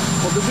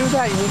 Well, to do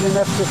that, you need an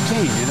F-15,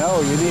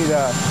 you need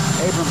a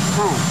Abrams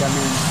tank.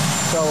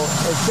 So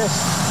it's just,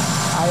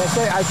 I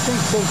think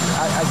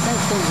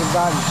things have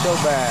gotten so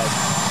bad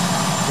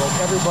that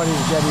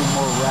everybody's getting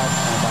more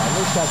rational about it. At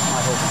least that's my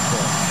hope and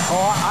prayer.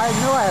 Oh, I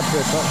know I have to,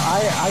 but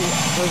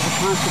there's a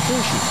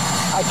Constitution.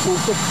 I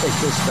can't dictate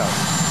this stuff.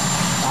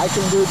 I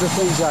can do the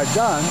things I've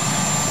done,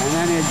 and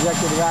any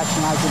executive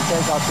action I can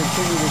take, I'll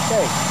continue to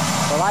take.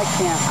 But I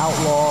can't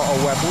outlaw a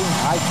weapon.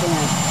 I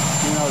can't,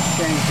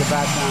 change the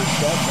background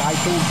check. I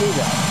can't do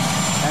that.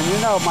 And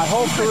my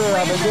whole career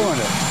I've been doing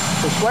it.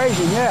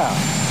 Persuasion, yeah.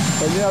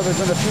 But there's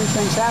been a few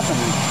things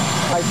happening.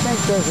 I think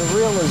there's a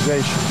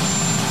realization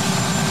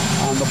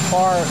on the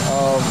part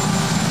of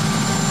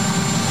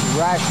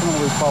rational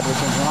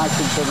Republicans, and I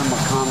consider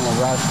McConnell a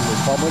rational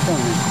Republican,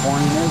 and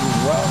Cornyn is as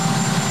well.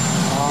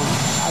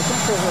 I think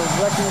there's a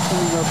recognition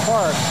on their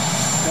part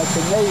that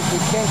we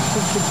can't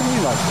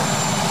continue like this.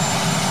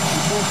 We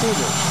can't do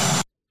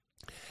this.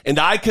 And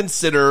I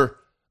consider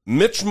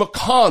Mitch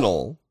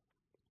McConnell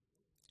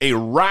a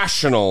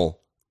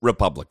rational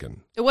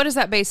Republican. What is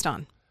that based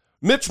on?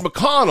 Mitch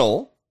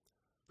McConnell,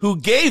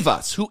 who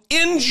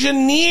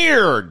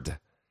engineered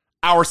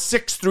our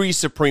 6-3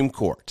 Supreme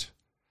Court.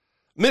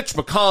 Mitch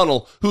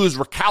McConnell, who is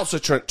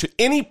recalcitrant to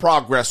any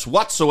progress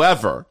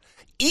whatsoever,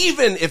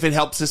 even if it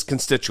helps his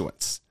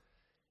constituents.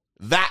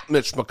 That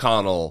Mitch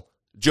McConnell,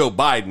 Joe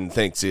Biden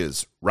thinks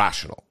is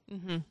rational.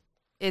 Mm-hmm.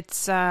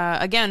 It's,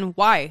 again,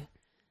 why?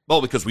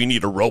 Well, because we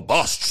need a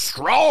robust,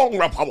 strong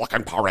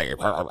Republican Party.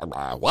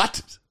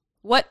 What?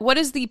 What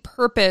is the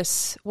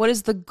purpose? What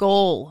is the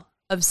goal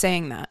of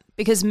saying that?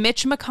 Because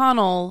Mitch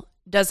McConnell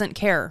doesn't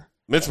care.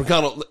 Mitch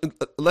McConnell,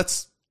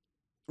 let's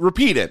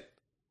repeat it.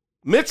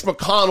 Mitch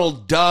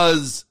McConnell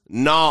does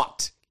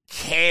not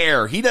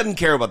care. He doesn't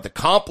care about the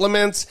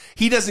compliments.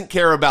 He doesn't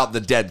care about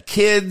the dead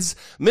kids.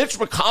 Mitch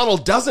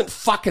McConnell doesn't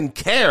fucking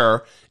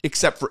care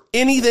except for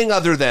anything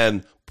other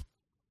than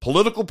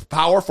political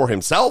power for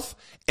himself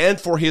and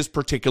for his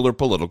particular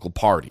political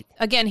party.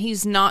 Again,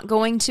 he's not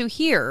going to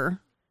hear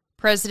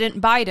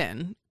President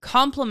Biden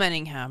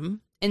complimenting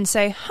him and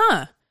say,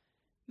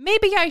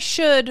 maybe I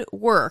should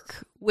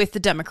work with the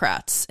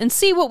Democrats and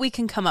see what we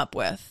can come up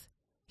with.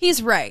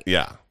 He's right.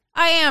 Yeah.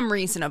 I am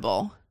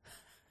reasonable.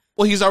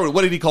 Well, he's already,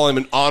 what did he call him,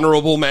 an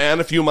honorable man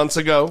a few months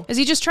ago? Is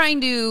he just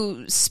trying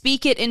to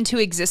speak it into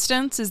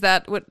existence? Is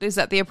that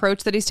the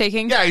approach that he's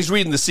taking? Yeah, he's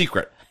reading The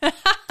Secret.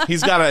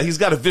 He's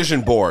got a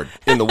vision board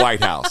in the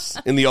White House,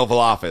 in the Oval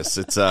Office.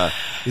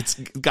 It's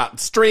got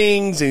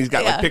strings and he's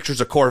got like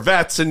pictures of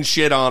Corvettes and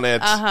shit on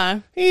it. Uh-huh.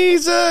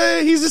 He's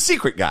a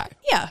secret guy.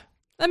 Yeah,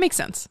 that makes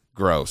sense.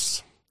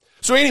 Gross.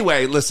 So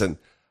anyway, listen,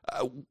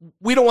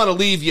 we don't want to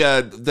leave you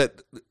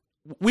that.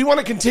 We want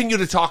to continue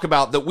to talk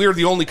about that we're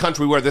the only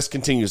country where this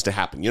continues to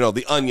happen.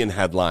 The Onion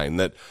headline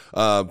that,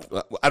 I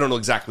don't know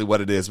exactly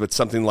what it is, but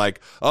something like,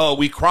 oh,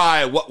 we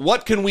cry.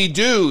 What can we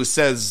do?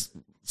 Says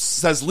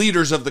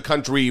leaders of the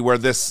country where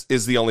this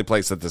is the only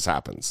place that this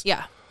happens.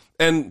 Yeah.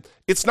 And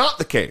it's not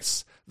the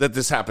case that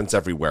this happens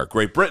everywhere.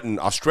 Great Britain,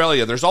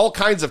 Australia, there's all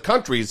kinds of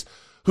countries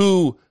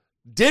who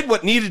did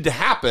what needed to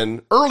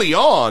happen early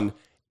on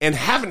and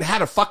haven't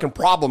had a fucking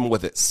problem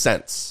with it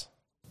since.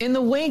 In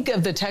the wake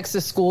of the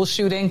Texas school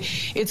shooting,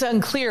 it's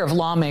unclear if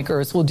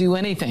lawmakers will do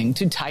anything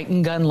to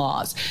tighten gun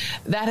laws.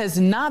 That has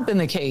not been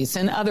the case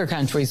in other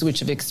countries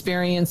which have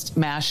experienced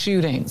mass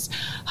shootings.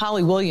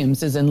 Holly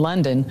Williams is in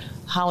London.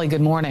 Holly,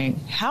 good morning.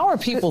 How are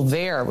people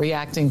there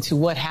reacting to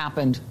what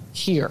happened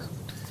here?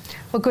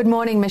 Well, good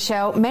morning,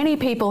 Michelle. Many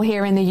people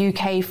here in the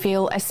UK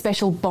feel a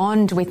special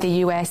bond with the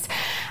US,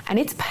 and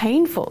it's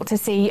painful to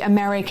see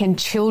American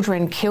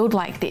children killed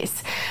like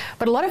this.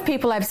 But a lot of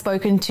people I've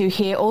spoken to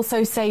here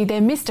also say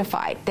they're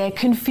mystified, they're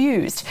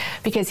confused,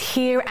 because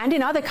here and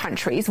in other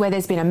countries where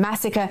there's been a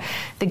massacre,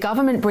 the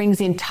government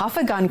brings in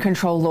tougher gun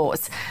control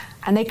laws,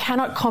 and they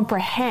cannot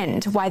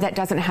comprehend why that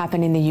doesn't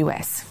happen in the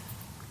US.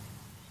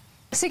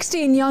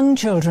 16 young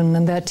children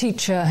and their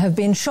teacher have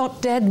been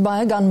shot dead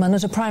by a gunman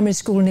at a primary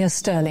school near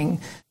Stirling.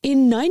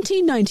 In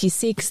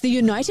 1996, the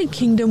United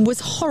Kingdom was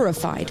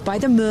horrified by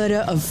the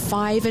murder of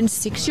 5- and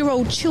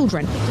 6-year-old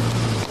children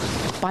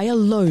by a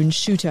lone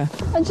shooter.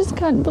 I just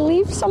can't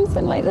believe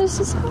something like this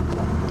has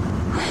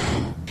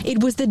happened.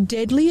 It was the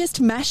deadliest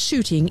mass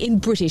shooting in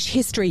British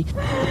history.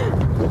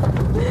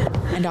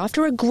 And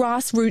after a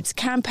grassroots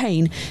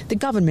campaign, the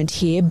government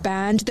here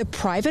banned the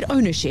private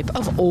ownership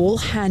of all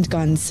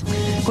handguns.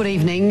 Good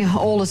evening.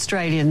 All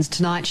Australians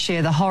tonight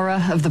share the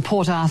horror of the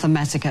Port Arthur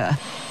massacre.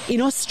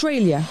 In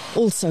Australia,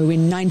 also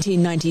in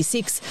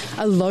 1996,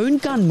 a lone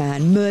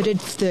gunman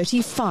murdered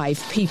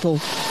 35 people.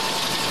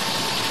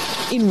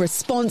 In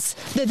response,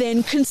 the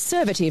then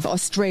Conservative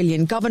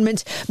Australian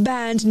government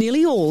banned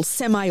nearly all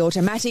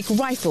semi-automatic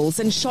rifles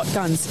and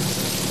shotguns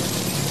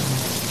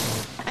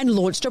and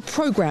launched a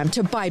program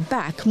to buy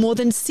back more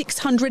than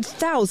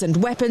 600,000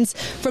 weapons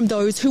from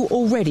those who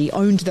already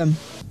owned them.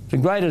 The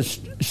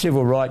greatest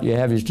civil right you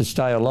have is to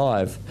stay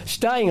alive.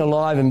 Staying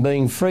alive and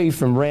being free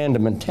from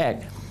random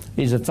attack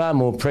is a far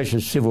more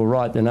precious civil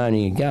right than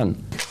owning a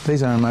gun.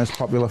 These are our most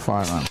popular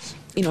firearms.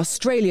 In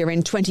Australia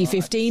in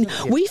 2015,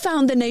 we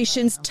found the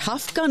nation's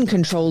tough gun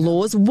control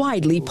laws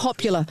widely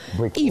popular,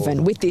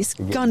 even with this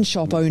gun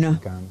shop owner.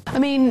 I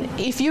mean,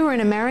 if you were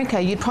in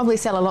America, you'd probably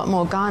sell a lot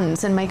more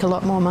guns and make a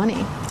lot more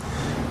money.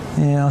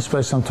 Yeah, I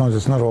suppose sometimes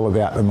it's not all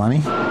about the money.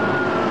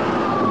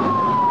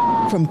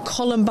 From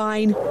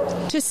Columbine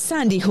to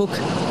Sandy Hook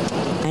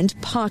and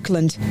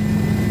Parkland,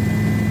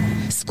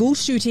 school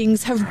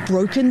shootings have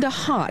broken the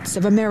hearts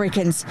of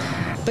Americans.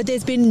 But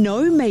there's been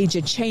no major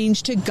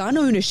change to gun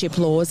ownership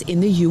laws in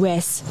the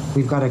US.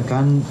 We've got a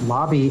gun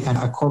lobby and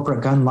a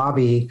corporate gun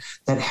lobby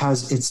that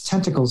has its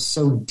tentacles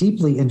so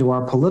deeply into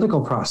our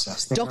political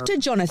process. Dr.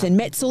 Jonathan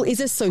Metzl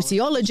is a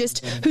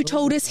sociologist who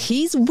told us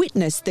he's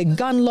witnessed the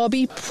gun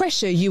lobby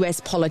pressure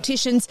US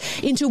politicians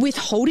into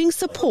withholding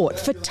support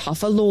for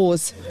tougher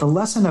laws. The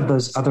lesson of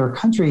those other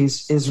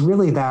countries is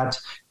really that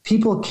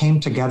people came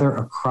together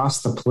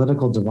across the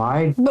political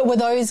divide. But were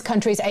those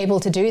countries able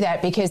to do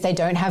that because they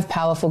don't have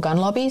powerful gun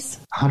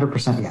lobbies?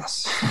 100%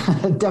 yes.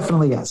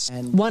 Definitely yes.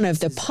 One of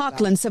the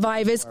Parkland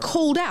survivors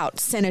called out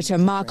Senator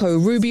Marco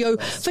Rubio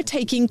for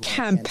taking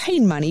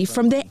campaign money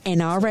from the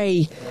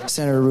NRA.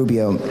 Senator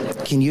Rubio,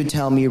 can you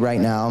tell me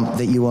right now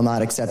that you will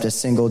not accept a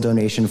single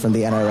donation from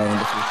the NRA in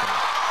the future?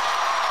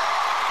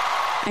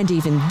 And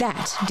even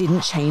that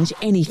didn't change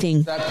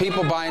anything. That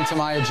people buy into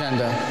my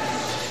agenda.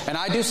 And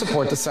I do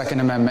support the Second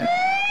Amendment.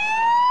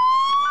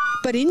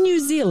 But in New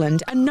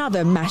Zealand,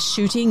 another mass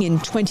shooting in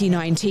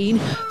 2019,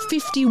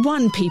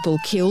 51 people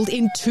killed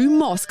in 2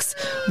 mosques,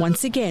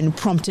 once again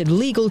prompted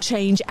legal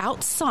change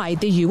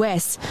outside the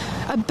US.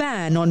 A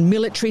ban on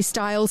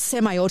military-style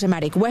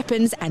semi-automatic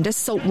weapons and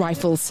assault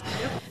rifles.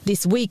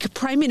 This week,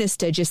 Prime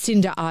Minister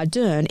Jacinda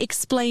Ardern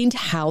explained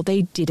how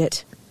they did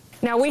it.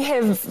 Now, we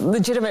have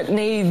legitimate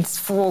needs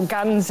for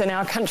guns in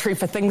our country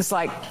for things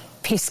like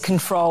pest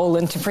control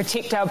and to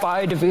protect our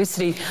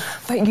biodiversity,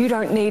 but you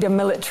don't need a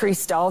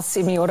military-style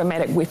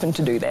semi-automatic weapon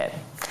to do that.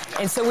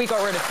 And so we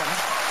got rid of them.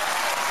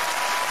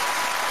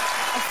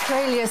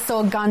 Australia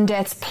saw gun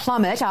deaths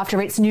plummet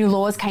after its new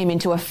laws came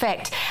into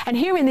effect. And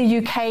here in the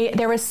UK,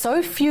 there are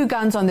so few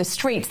guns on the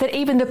streets that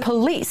even the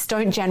police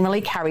don't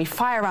generally carry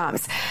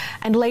firearms.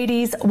 And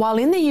ladies, while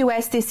in the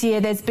US this year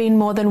there's been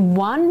more than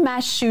 1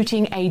 mass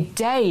shooting a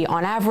day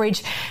on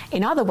average,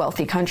 in other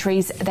wealthy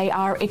countries, they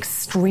are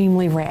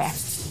extremely rare.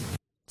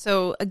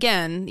 So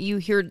again, you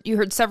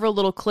heard several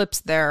little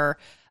clips there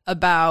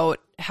about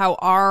how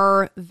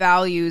our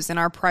values and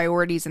our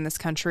priorities in this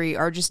country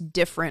are just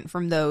different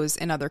from those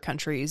in other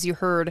countries. You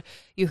heard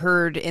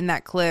in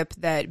that clip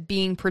that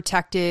being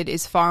protected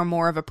is far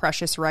more of a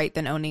precious right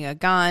than owning a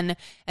gun,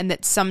 and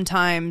that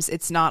sometimes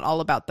it's not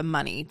all about the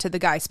money, to the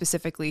guy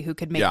specifically who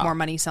could make more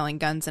money selling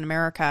guns in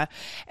America.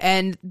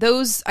 And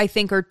those, I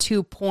think, are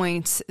 2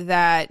 points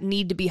that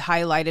need to be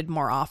highlighted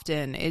more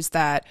often, is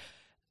that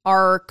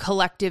our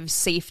collective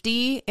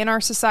safety in our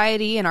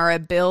society and our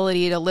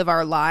ability to live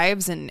our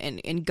lives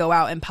and go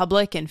out in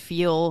public and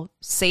feel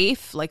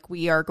safe, like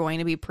we are going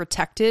to be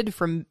protected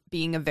from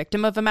being a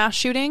victim of a mass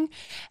shooting.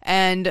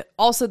 And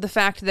also the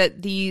fact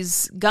that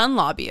these gun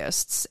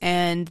lobbyists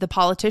and the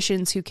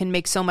politicians who can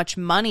make so much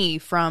money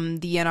from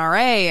the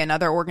NRA and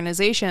other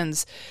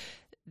organizations,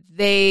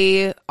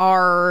 they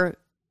are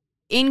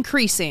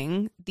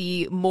increasing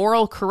the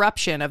moral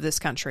corruption of this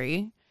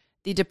country,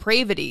 the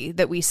depravity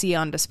that we see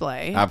on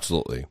display.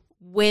 Absolutely.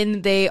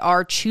 When they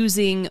are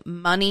choosing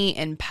money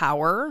and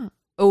power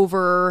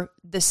over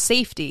the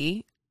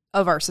safety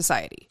of our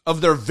society.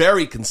 Of their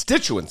very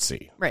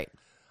constituency. Right.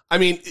 I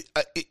mean,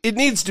 it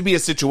needs to be a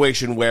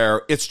situation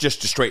where it's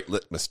just a straight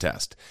litmus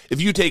test. If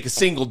you take a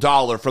single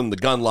dollar from the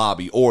gun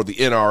lobby or the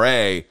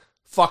NRA,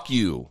 fuck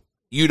you.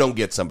 You don't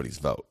get somebody's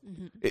vote.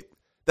 Mm-hmm.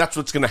 That's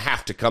what's going to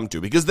have to come to,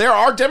 because there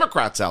are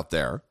Democrats out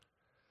there.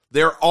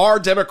 There are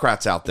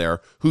Democrats out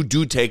there who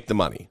do take the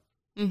money,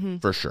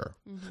 for sure.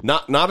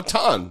 Mm-hmm. Not a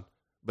ton,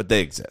 but they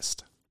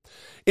exist.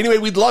 Anyway,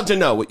 we'd love to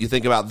know what you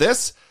think about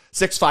this.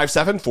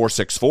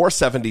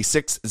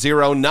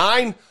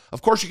 657-464-7609.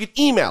 Of course, you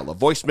can email a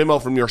voice memo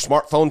from your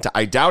smartphone to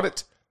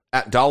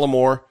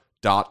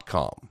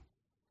idoubtit@dollemore.com.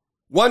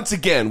 Once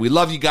again, we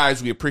love you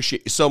guys. We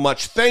appreciate you so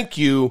much. Thank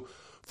you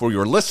for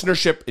your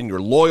listenership and your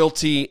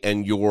loyalty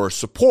and your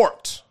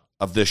support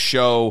of this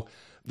show.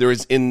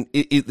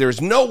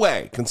 There's no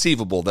way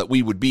conceivable that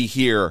we would be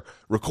here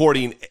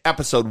recording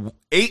episode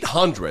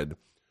 800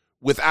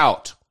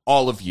 without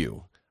all of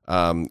you.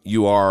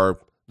 You are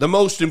the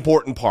most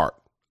important part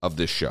of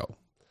this show.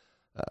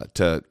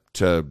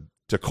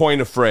 To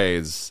coin a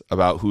phrase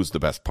about who's the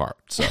best part.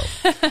 So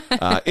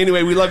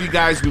anyway, we love you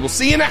guys. We will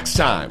see you next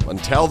time.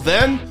 Until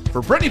then,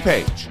 for Brittany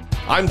Page,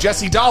 I'm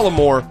Jesse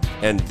Dollamore,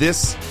 and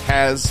this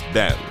has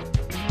been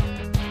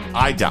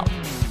I Doubt.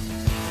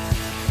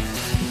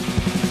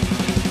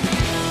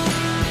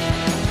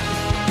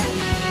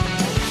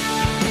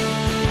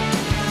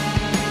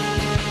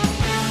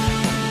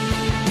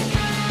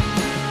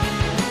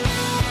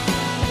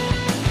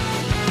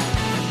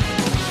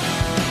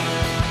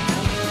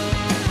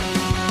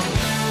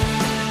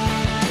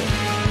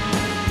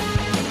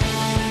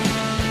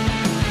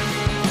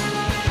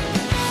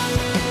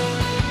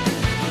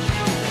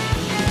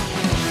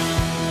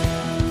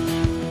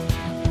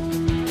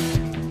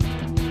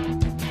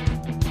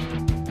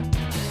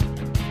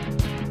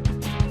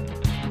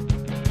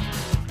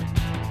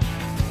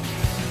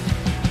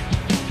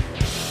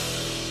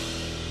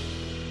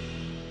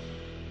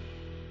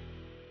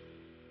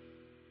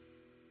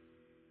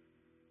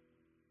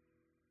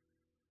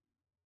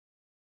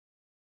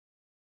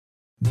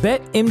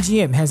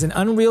 BetMGM has an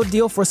unreal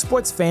deal for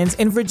sports fans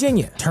in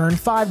Virginia. Turn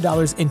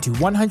 $5 into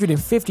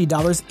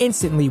 $150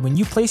 instantly when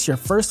you place your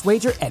first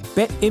wager at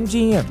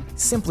BetMGM.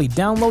 Simply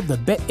download the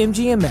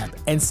BetMGM app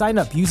and sign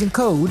up using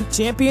code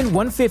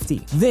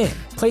Champion150. Then,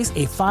 place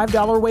a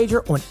 $5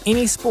 wager on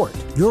any sport.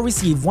 You'll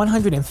receive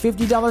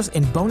 $150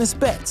 in bonus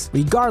bets,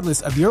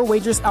 regardless of your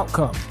wager's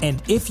outcome.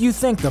 And if you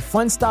think the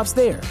fun stops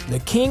there, the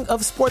king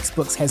of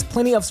sportsbooks has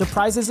plenty of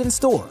surprises in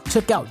store.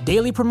 Check out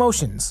daily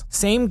promotions,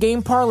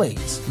 same-game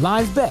parlays,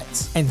 live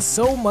bets, and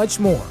so much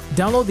more.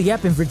 Download the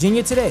app in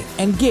Virginia today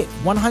and get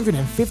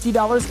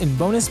 $150 in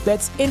bonus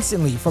bets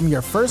instantly from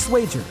your first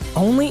wager.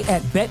 Only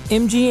at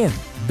BetMGM.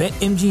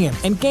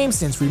 BetMGM and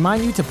GameSense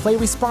remind you to play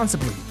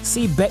responsibly.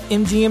 See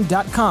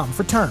BetMGM.com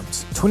for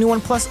terms. 21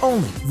 plus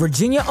only.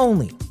 Virginia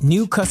only.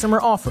 New customer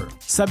offer.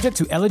 Subject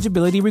to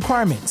eligibility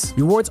requirements.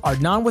 Rewards are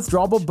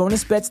non-withdrawable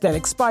bonus bets that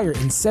expire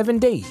in 7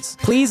 days.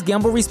 Please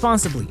gamble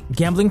responsibly.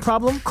 Gambling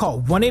problem?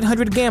 Call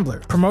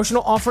 1-800-GAMBLER.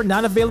 Promotional offer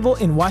not available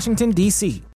in Washington, D.C.